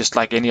 Just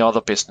like any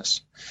other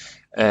business.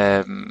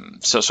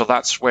 So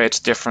that's where it's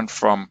different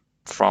from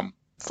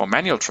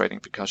manual trading,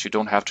 because you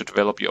don't have to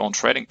develop your own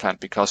trading plan,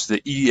 because the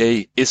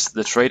EA is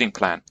the trading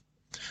plan.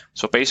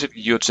 So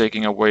basically you're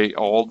taking away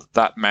all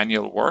that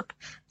manual work,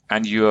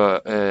 and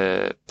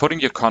you're putting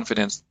your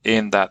confidence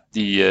in that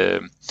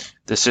the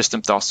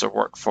system does the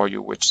work for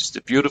you, which is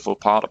the beautiful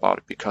part about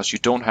it, because you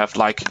don't have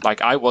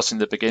like I was in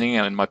the beginning,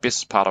 and in my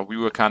business partner, we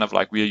were kind of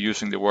like, we are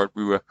using the word,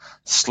 we were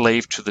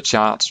slave to the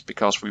charts,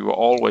 because we were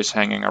always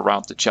hanging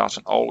around the charts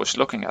and always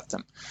looking at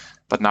them.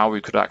 But now we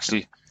could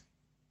actually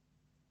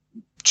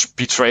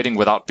be trading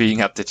without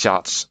being at the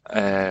charts.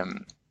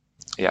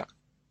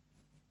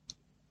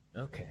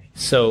 Okay.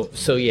 So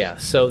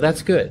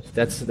that's good.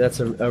 That's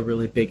a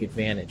really big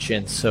advantage.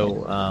 And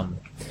so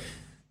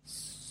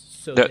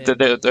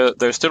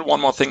there's still one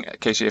more thing,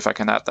 Casey, if I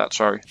can add that.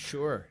 Sorry.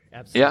 Sure.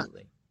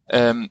 Absolutely.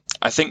 Yeah.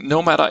 I think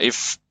no matter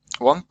if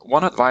one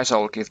advice I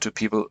will give to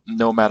people,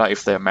 no matter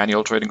if they're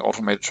manual trading,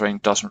 automated trading,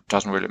 doesn't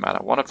really matter.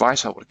 One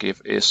advice I would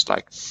give is,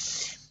 like,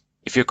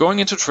 if you're going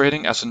into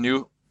trading as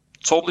a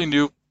totally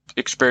new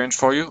experience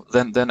for you,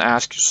 then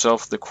ask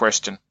yourself the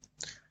question: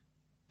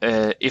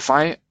 if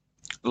I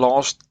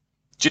lost,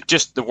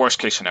 just the worst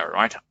case scenario,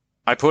 right?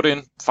 I put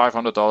in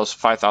 $500,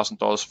 $5,000,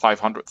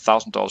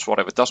 $500,000,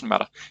 whatever, it doesn't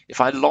matter. If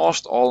I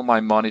lost all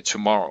my money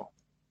tomorrow,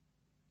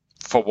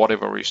 for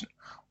whatever reason,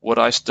 would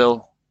I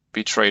still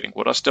be trading?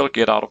 Would I still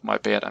get out of my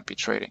bed and be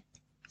trading?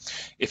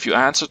 If your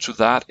answer to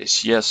that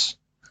is yes,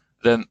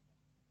 then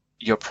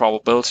your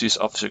probabilities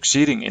of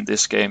succeeding in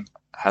this game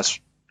has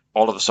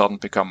all of a sudden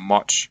become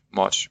much,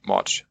 much,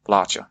 much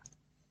larger.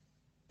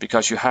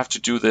 Because you have to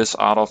do this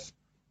out of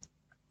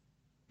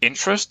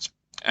interest,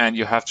 and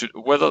you have to,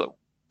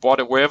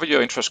 wherever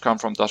your interest come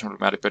from doesn't really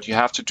matter, but you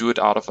have to do it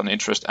out of an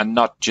interest and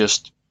not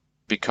just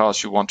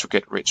because you want to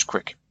get rich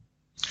quick.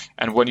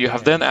 And when you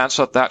have then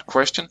answered that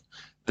question,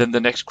 then the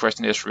next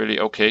question is really,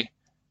 okay,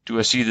 do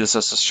I see this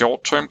as a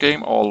short-term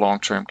game or a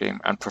long-term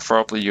game? And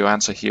preferably your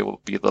answer here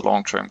will be the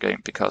long-term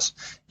game, because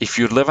if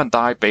you live and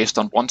die based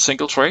on one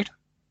single trade,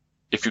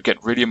 if you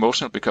get really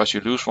emotional because you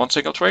lose one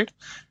single trade,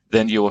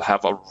 then you will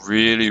have a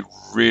really,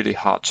 really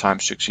hard time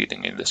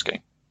succeeding in this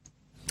game.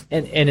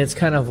 And it's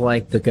kind of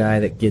like the guy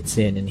that gets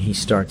in and he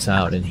starts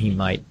out and he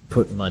might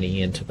put money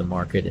into the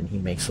market and he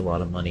makes a lot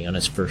of money on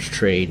his first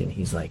trade and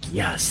he's like,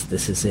 yes,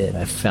 this is it.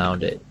 I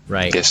found it,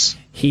 right? Yes.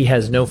 He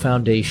has no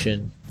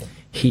foundation.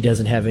 He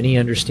doesn't have any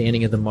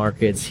understanding of the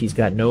markets. He's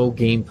got no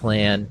game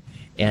plan.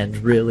 And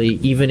really,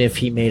 even if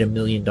he made $1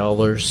 million,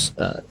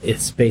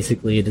 it's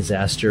basically a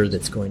disaster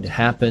that's going to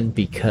happen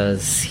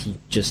because he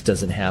just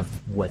doesn't have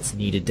what's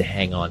needed to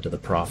hang on to the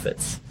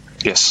profits.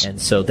 Yes.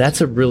 And so that's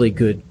a really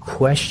good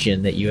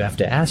question that you have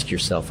to ask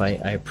yourself. I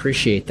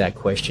appreciate that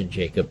question,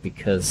 Jacob,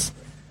 because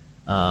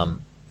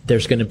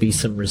there's going to be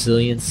some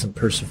resilience, some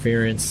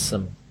perseverance,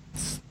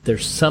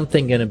 there's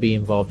something going to be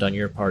involved on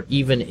your part,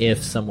 even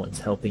if someone's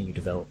helping you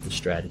develop the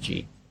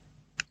strategy.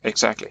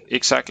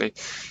 Exactly.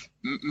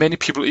 Many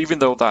people, even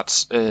though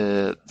that's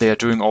they are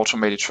doing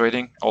automated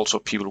trading, also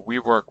people we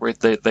work with,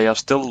 they are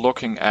still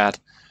looking at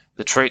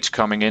the trades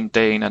coming in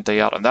day in and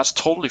day out, and that's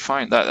totally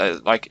fine.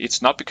 That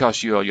it's not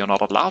because you're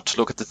not allowed to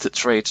look at the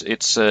trades.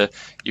 It's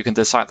you can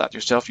decide that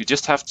yourself. You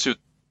just have to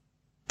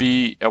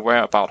be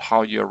aware about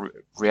how you're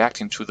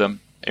reacting to them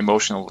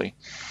emotionally,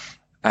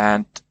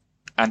 and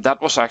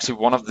that was actually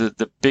one of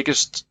the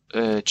biggest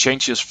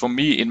changes for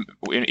me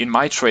in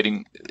my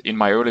trading in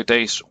my early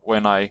days.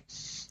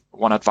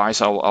 One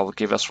advice I'll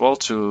give as well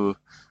to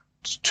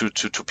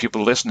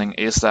people listening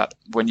is that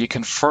when you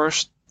can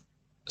first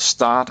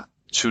start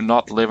to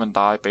not live and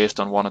die based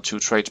on one or two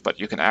trades, but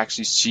you can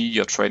actually see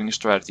your trading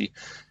strategy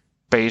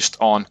based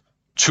on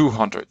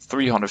 200,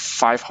 300,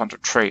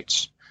 500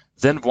 trades.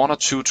 Then one or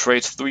two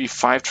trades, 3,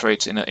 5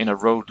 trades in a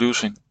row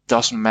losing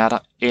doesn't matter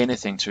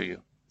anything to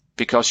you,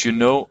 because you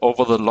know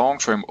over the long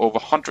term, over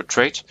 100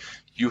 trades,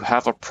 you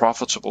have a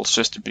profitable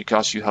system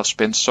because you have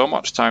spent so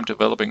much time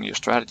developing your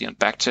strategy and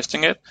back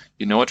testing it.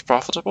 You know it's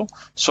profitable,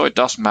 so it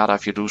doesn't matter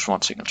if you lose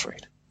one single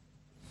trade.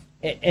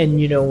 And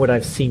you know what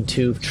I've seen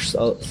too,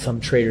 some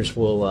traders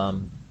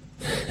will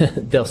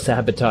they'll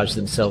sabotage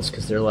themselves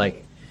because they're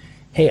like,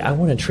 hey, I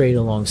want to trade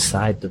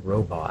alongside the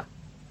robot,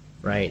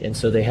 right? And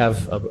so they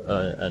have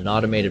an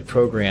automated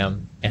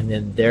program, and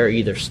then they're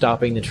either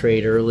stopping the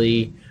trade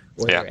early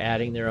or they're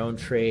adding their own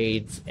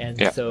trades.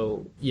 And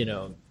so,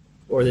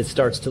 or it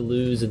starts to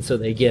lose, and so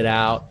they get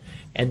out.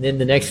 And then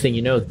the next thing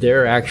you know,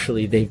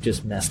 they've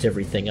just messed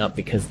everything up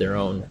because their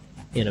own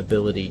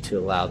inability to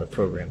allow the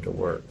program to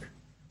work.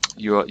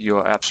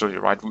 You're absolutely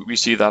right. We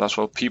see that as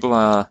well. People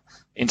are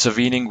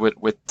intervening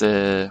with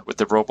the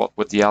robot,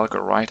 with the algo,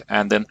 right?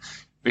 And then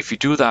if you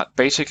do that,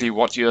 basically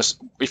what you're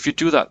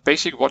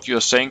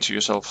saying to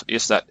yourself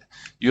is that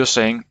you're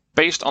saying,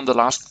 based on the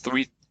last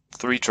three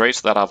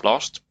trades that I've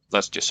lost,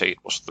 let's just say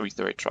it was 3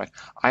 trades, right?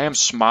 I am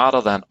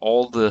smarter than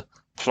all the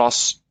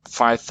plus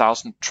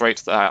 5,000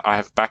 trades that I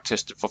have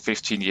backtested for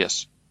 15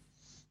 years.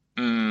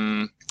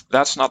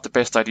 That's not the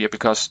best idea,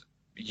 because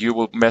you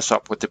will mess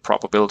up with the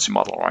probability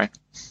model, right?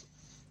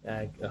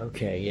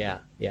 Okay, yeah,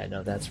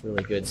 no, that's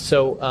really good.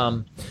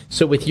 So,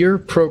 so with your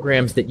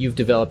programs that you've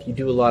developed, you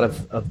do a lot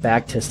of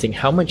back testing.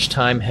 How much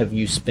time have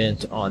you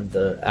spent on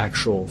the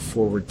actual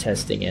forward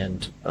testing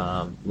and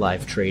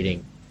live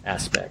trading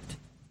aspect?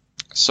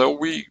 So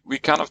we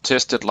kind of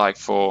tested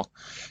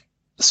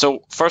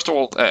so first of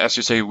all, as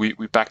you say, we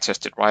back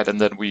tested, right? And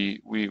then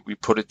we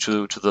put it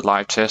to the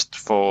live test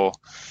for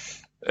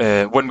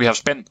when we have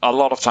spent a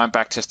lot of time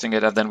back testing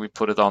it, and then we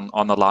put it on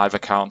a live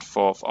account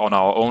on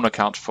our own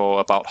account for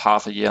about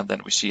half a year, and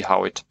then we see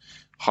how it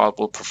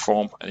will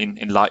perform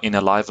in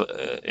a live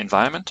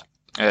environment.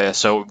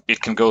 So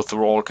it can go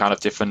through all kind of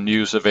different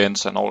news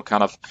events and all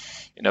kind of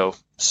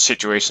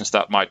situations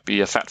that might be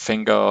a fat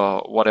finger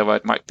or whatever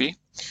it might be,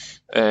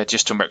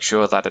 just to make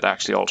sure that it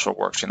actually also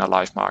works in a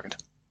live market.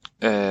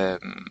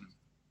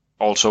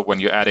 Also, when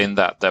you add in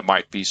that there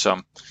might be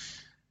some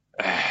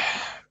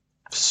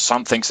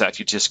things that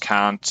you just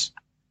can't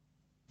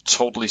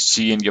totally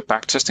see in your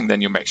back testing,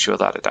 then you make sure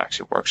that it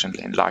actually works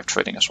in live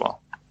trading as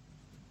well.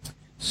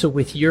 So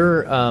with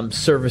your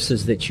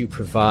services that you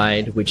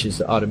provide, which is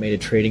the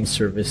automated trading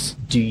service,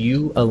 do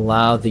you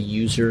allow the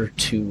user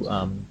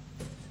to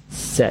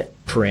set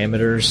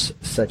parameters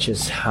such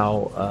as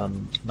how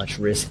much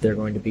risk they're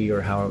going to be or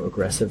how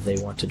aggressive they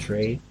want to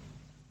trade?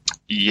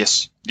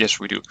 Yes,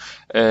 we do.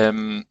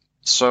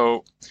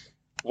 So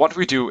what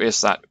we do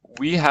is that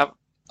we have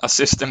a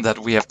system that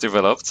we have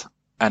developed,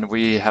 and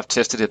we have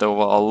tested it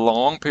over a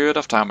long period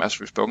of time, as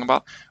we've spoken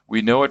about.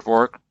 We know it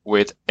works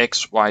with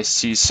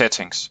XYZ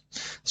settings.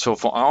 So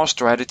for our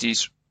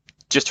strategies,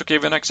 just to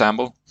give an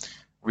example,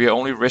 we are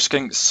only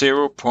risking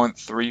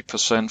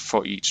 0.3%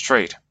 for each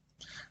trade.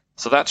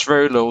 So that's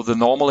very low. The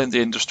normal in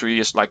the industry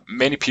is like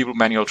many people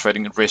manual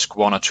trading risk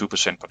 1 or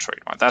 2% per trade.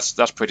 Right?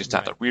 That's pretty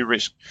standard. Right.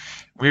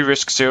 We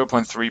risk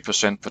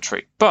 0.3% per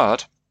trade,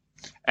 but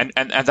and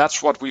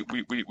that's what we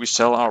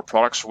sell our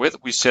products with.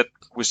 We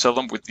sell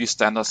them with these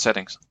standard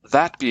settings.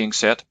 That being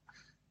said,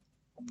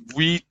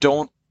 we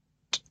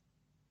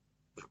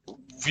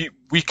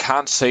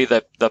can't say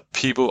that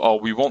people, or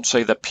we won't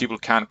say that people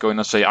can't go in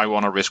and say, I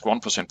want to risk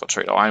 1% per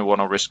trade, or I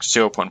want to risk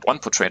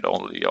 0.1 per trade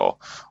only, or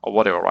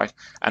whatever, right?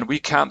 And we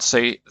can't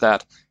say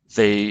that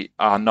they're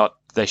not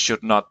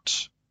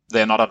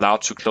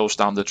allowed to close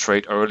down the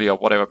trade early or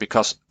whatever,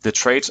 because the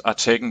trades are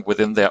taken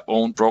within their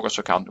own broker's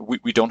account.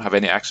 We don't have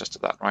any access to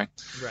that, right?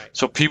 Right.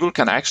 So people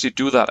can actually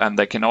do that, and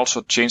they can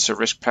also change the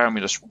risk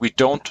parameters. We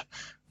don't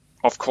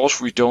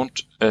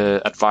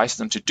advise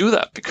them to do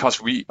that,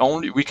 because we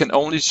can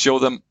only show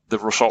them the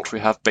results we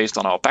have based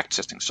on our back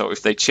testing. So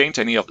if they change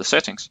any of the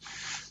settings,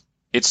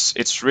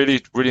 it's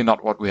really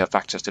not what we have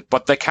back tested.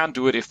 But they can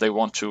do it if they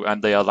want to,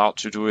 and they are allowed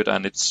to do it,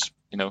 and it's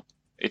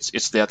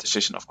their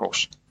decision, of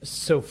course.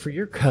 So for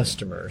your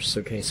customers,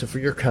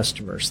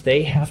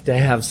 they have to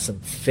have some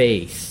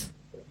faith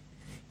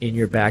in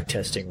your back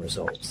testing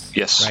results.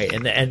 Yes. Right.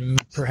 And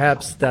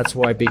perhaps that's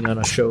why being on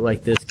a show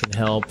like this can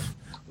help,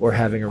 or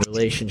having a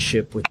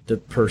relationship with the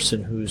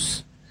person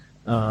who's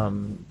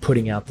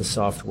putting out the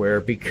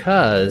software,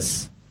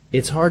 because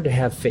it's hard to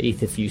have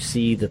faith if you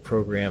see the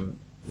program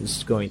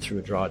is going through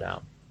a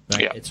drawdown.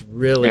 Right? Yeah. It's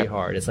really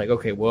hard. It's like,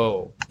 okay,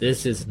 whoa,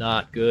 this is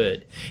not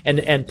good.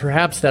 And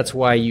perhaps that's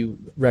why you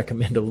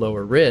recommend a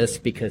lower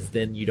risk, because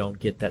then you don't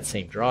get that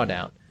same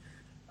drawdown.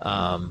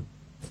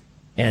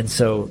 And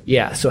so,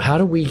 so how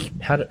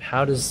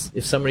does,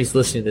 if somebody's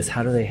listening to this,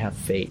 how do they have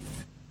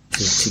faith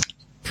to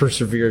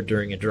persevere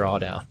during a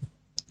drawdown?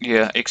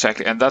 Yeah,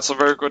 exactly. And that's a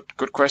very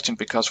good question,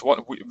 because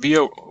what we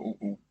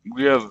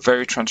are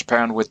very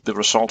transparent with the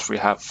results we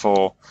have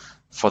for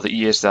the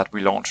EAs that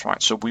we launch,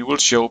 right? So we will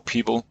show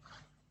people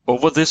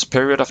over this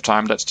period of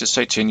time, let's just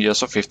say 10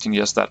 years or 15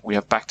 years that we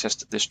have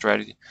backtested this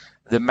strategy,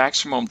 the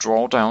maximum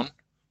drawdown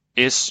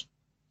is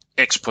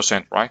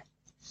X%, right?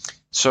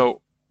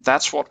 So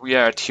that's what we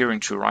are adhering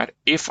to, right?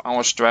 If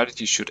our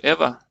strategy should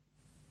ever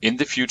in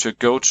the future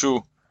go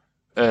to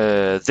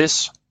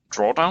this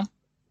drawdown,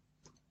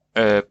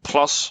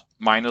 plus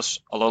minus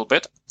a little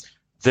bit,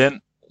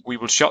 then we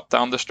will shut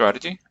down the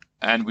strategy,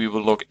 and we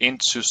will look in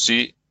to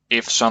see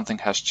if something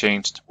has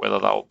changed, whether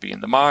that will be in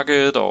the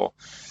market or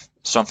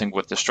something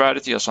with the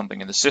strategy or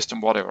something in the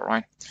system, whatever,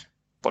 right?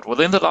 But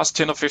within the last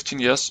 10 or 15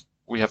 years,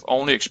 we have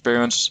only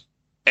experienced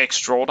X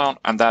drawdown,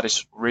 and that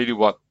is really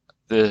what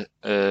the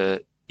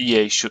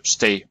EA should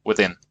stay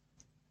within.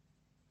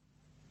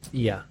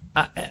 Yeah.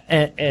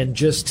 And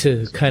just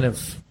to kind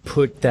of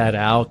put that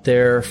out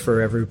there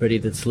for everybody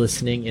that's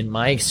listening, in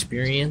my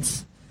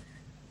experience,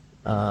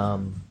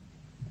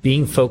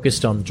 being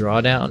focused on the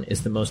drawdown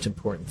is the most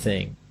important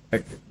thing.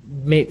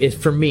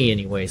 For me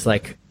anyways,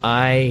 like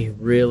I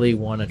really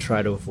want to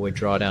try to avoid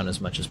drawdown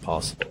as much as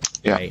possible.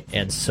 Yeah. Right?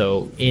 And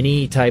so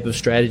any type of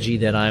strategy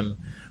that I'm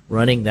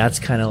running, that's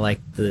kind of like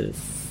the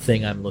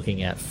thing I'm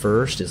looking at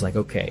first is like,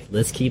 okay,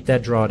 let's keep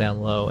that drawdown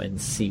low and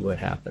see what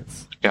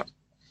happens. Yeah,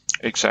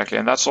 exactly.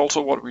 And that's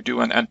also what we do.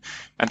 And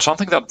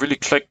something that really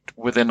clicked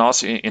within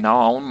us in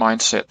our own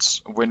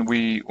mindsets when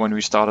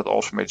we started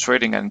automated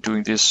trading and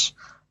doing this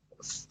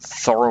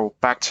thorough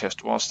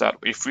backtest was that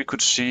if we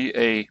could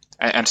see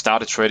and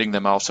started trading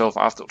them ourselves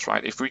afterwards,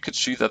 right? If we could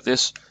see that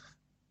this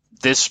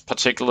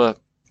particular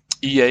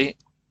EA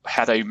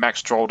had a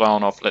max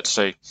drawdown of, let's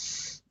say,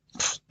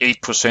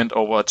 8%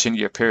 over a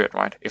 10-year period,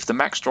 right? If the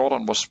max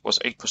drawdown was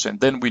 8%,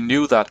 then we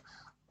knew that,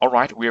 all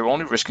right, we are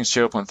only risking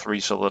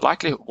 0.3. So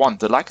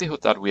the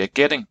likelihood that we are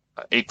getting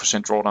 8%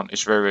 drawdown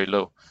is very, very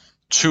low.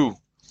 2,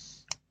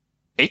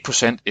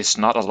 8% is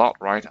not a lot,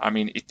 right? I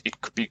mean,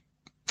 it could be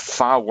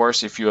far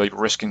worse if you are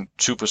risking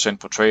 2%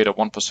 per trade or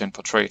 1%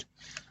 per trade.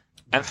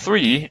 And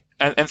three,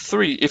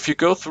 if you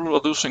go through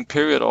a losing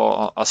period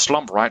or a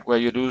slump, right, where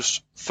you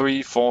lose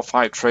 3, 4,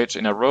 5 trades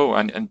in a row,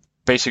 and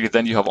basically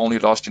then you have only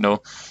lost,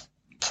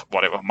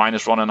 whatever,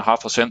 minus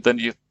 1.5%, then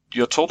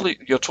you're totally,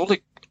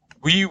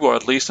 we were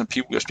at least, and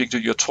people we speak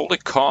to, you're totally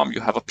calm.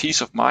 You have a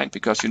peace of mind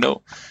because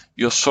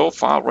you're so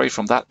far away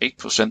from that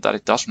 8% that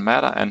it doesn't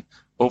matter. And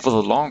over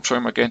the long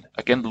term, again,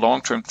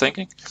 long-term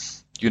thinking,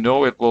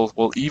 it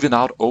will even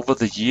out over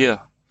the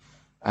year.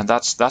 And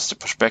that's the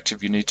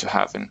perspective you need to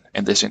have in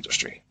this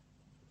industry.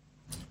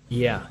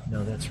 Yeah,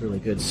 no, that's really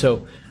good.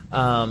 So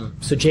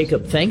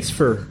Jacob, thanks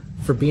for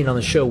being on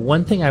the show.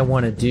 One thing I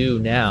want to do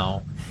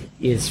now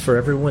is for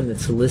everyone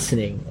that's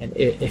listening, and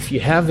if you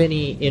have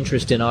any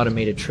interest in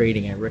automated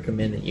trading, I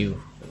recommend that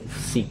you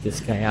seek this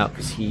guy out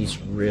because he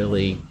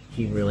really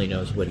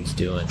knows what he's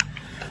doing.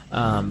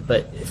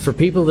 But for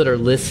people that are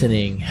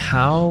listening,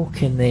 how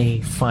can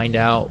they find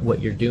out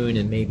what you're doing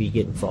and maybe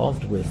get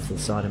involved with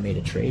this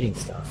automated trading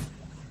stuff?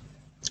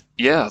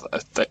 Yeah,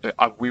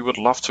 we would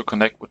love to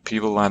connect with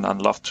people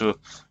and love to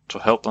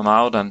help them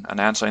out and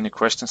answer any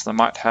questions they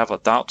might have or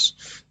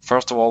doubts.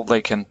 First of all,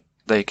 they can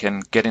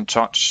get in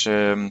touch.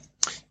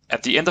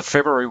 At the end of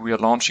February, we are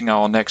launching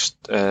our next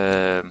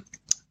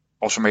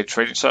automated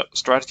trading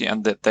strategy,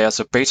 and there's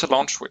a beta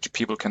launch which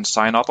people can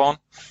sign up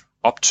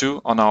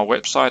to on our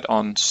website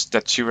on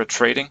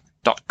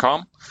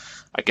statera.trading.com.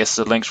 I guess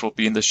the links will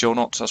be in the show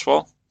notes as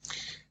well.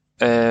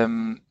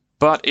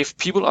 But if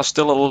people are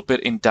still a little bit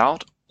in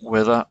doubt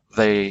whether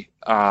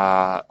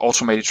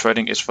automated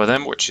trading is for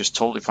them, which is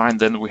totally fine,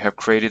 then we have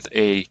created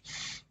a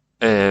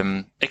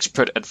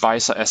expert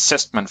advisor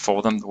assessment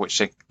for them,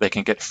 which they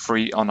can get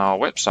free on our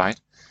website.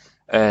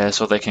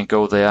 So they can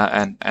go there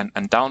and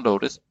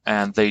download it,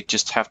 and they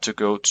just have to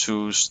go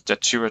to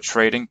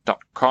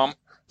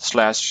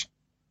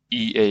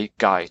statera.trading.com/EA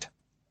guide,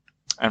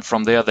 and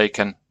from there they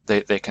can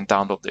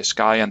download this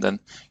guide and then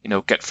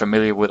get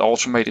familiar with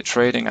automated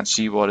trading and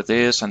see what it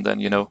is, and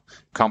then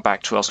come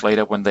back to us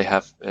later when they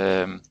have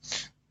been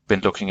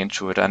looking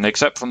into it. And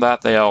except from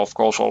that, they are of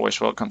course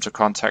always welcome to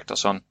contact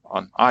us on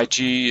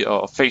IG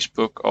or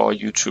Facebook or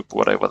YouTube,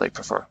 whatever they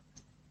prefer.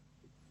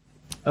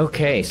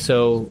 Okay,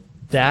 so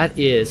that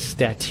is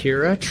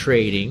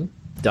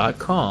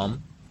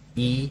statera.trading.com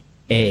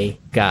EA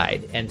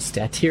guide. And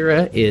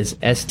Statera is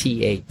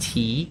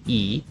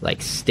STATE,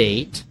 like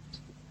state,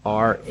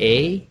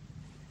 RA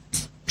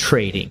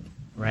trading,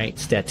 right?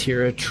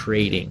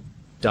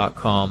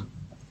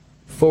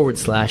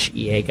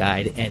 statera.trading.com/EA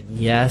guide. And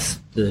yes,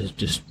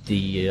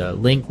 the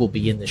link will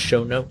be in the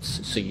show notes,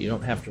 so you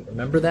don't have to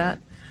remember that.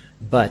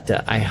 But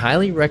I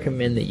highly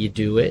recommend that you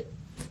do it.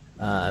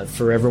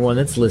 For everyone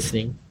that's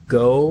listening,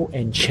 go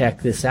and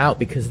check this out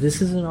because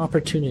this is an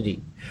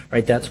opportunity,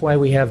 right? That's why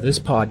we have this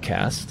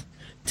podcast.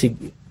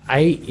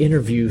 I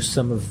interview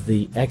some of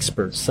the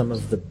experts, some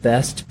of the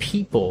best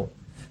people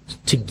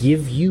to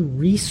give you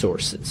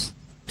resources,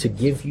 to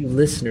give you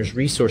listeners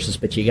resources,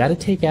 but you got to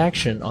take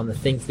action on the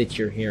things that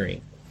you're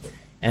hearing.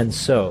 And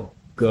so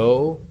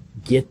go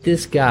get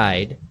this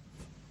guide,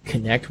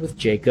 connect with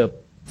Jacob,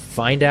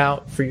 find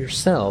out for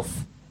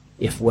yourself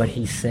if what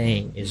he's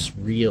saying is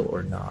real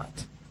or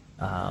not.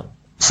 I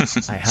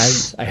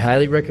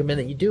highly recommend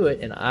that you do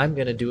it, and I'm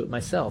going to do it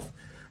myself.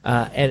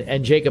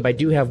 And Jacob, I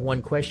do have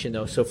one question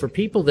though. So for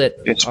people that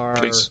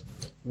are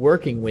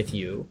working with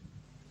you,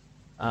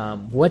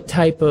 what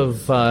type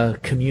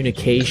of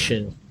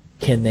communication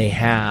can they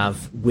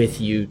have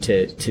with you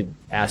to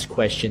ask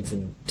questions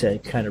and to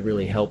kind of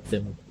really help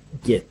them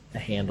get a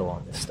handle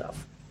on this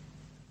stuff?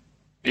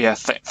 Yeah,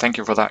 thank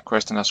you for that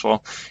question as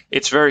well.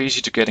 It's very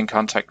easy to get in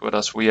contact with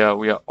us. We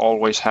are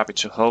always happy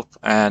to help,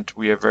 and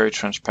we are very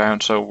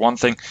transparent. So one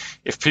thing,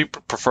 if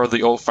people prefer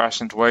the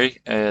old-fashioned way,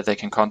 they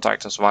can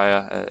contact us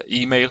via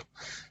email.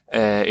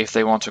 If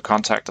they want to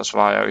contact us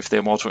if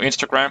they're more to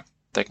Instagram,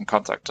 they can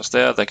contact us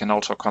there. They can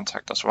also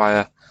contact us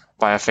via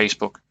via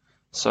Facebook.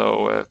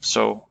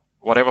 So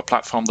whatever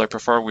platform they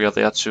prefer, we are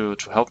there to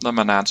help them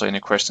and answer any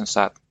questions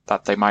that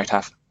they might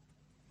have.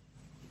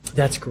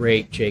 That's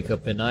great,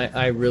 Jacob, and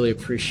I really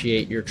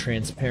appreciate your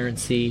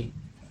transparency.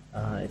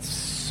 It's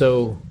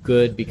so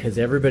good because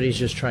everybody's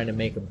just trying to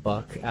make a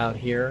buck out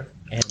here,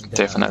 and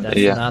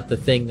Definitely, that's not the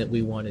thing that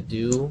we want to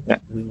do. Yeah.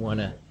 We want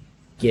to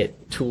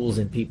get tools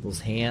in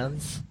people's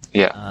hands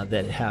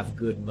that have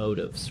good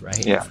motives,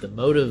 right? Yeah. It's the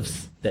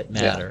motives that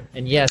matter.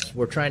 And yes,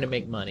 we're trying to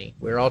make money.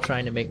 We're all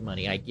trying to make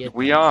money. I get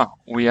we are.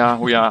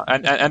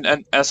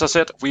 And as I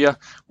said, we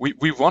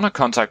want to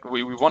contact.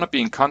 We want to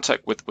be in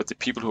contact with the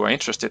people who are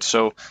interested.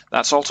 So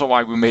that's also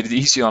why we made it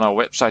easy on our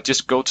website.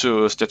 Just go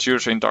to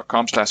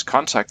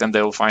stateratraining.com/contact and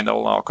they'll find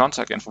all our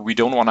contact info. We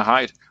don't want to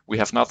hide. We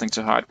have nothing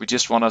to hide. We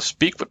just want to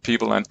speak with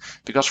people, and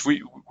because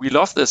we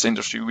love this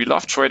industry, we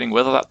love trading,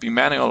 whether that be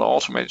manual or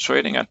automated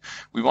trading, and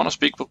we want to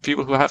speak with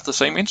people who have the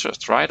same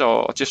interests, right?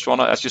 Or just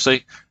want to, as you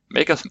say,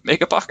 make a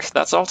buck.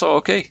 That's also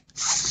okay.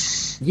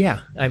 Yeah,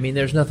 I mean,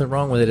 there's nothing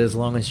wrong with it as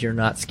long as you're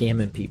not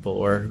scamming people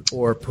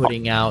or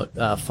putting out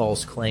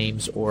false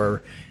claims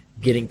or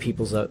getting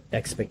people's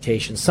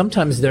expectations.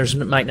 Sometimes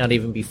might not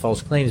even be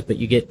false claims, but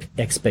you get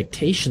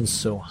expectations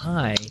so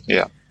high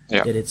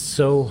that it's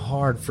so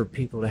hard for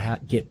people to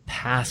get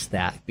past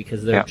that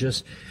because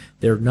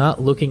they're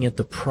not looking at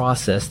the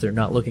process, they're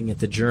not looking at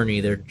the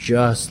journey, they're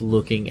just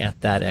looking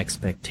at that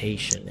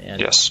expectation.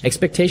 And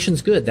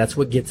expectation's good. That's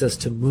what gets us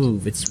to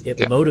move. It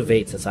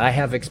motivates us. I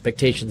have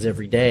expectations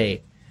every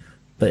day,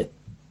 but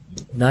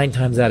 9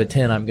 times out of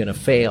 10 I'm going to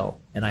fail,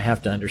 and I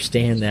have to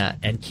understand that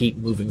and keep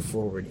moving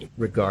forward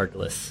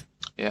regardless.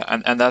 Yeah,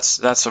 and that's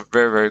a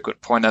very, very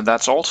good point. And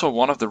that's also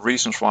one of the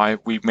reasons why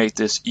we made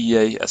this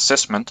EA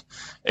assessment,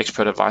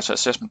 expert advisor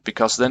assessment,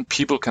 because then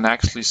people can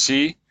actually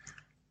see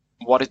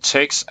what it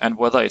takes and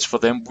whether it's for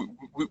them.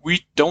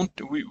 We don't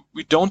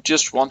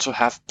just want to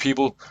have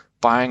people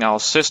buying our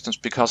systems,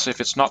 because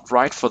if it's not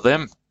right for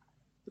them,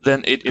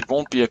 then it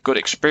won't be a good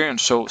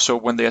experience. So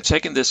when they are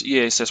taking this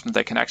EA assessment,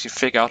 they can actually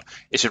figure out,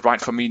 is it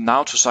right for me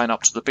now to sign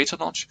up to the beta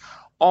launch?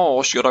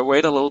 Or should I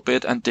wait a little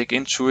bit and dig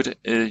into it,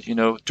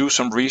 do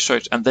some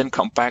research and then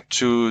come back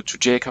to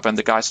Jacob and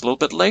the guys a little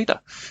bit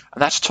later?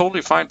 And that's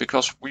totally fine,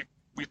 because we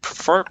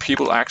prefer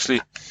people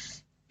actually,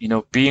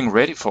 being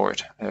ready for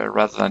it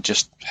rather than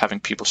just having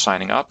people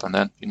signing up and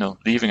then,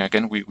 leaving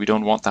again. We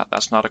don't want that.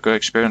 That's not a good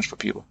experience for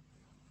people.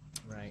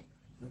 Right.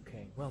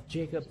 Okay. Well,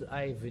 Jacob,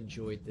 I've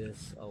enjoyed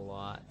this a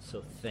lot,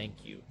 so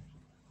thank you.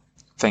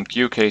 Thank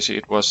you, Casey.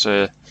 It was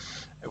a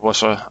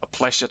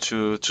pleasure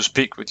to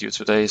speak with you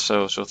today.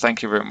 So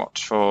thank you very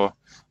much for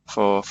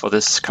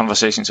this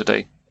conversation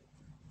today.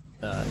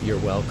 You're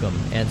welcome.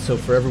 And so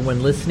for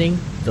everyone listening,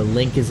 the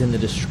link is in the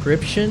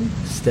description,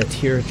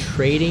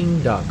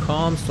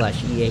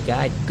 stateratraining.com/EA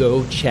guide.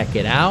 Go check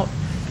it out.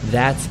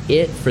 That's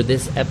it for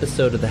this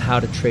episode of the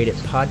How to Trade It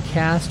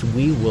podcast.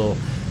 We will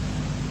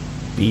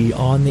be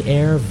on the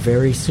air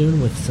very soon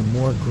with some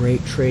more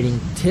great trading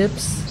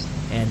tips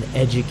and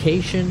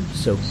education.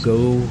 So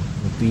go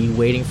be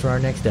waiting for our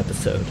next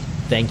episode.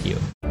 Thank you.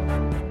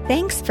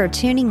 Thanks for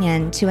tuning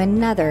in to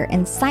another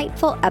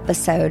insightful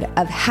episode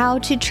of How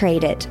to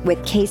Trade It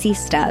with Casey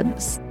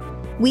Stubbs.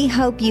 We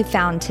hope you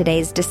found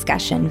today's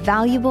discussion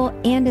valuable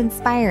and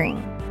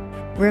inspiring.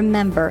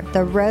 Remember,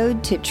 the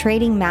road to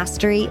trading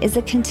mastery is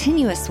a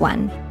continuous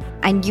one,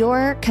 and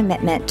your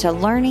commitment to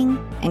learning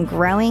and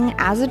growing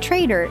as a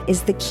trader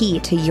is the key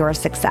to your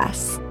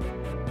success.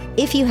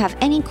 If you have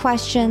any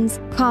questions,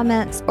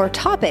 comments, or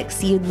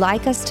topics you'd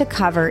like us to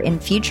cover in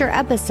future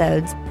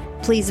episodes,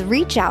 please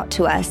reach out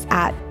to us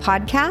at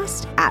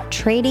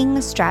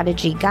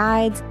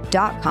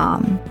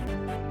podcast@tradingstrategyguides.com.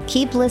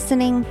 Keep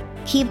listening,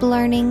 keep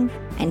learning,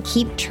 and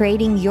keep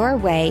trading your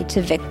way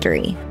to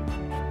victory.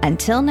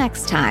 Until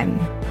next time.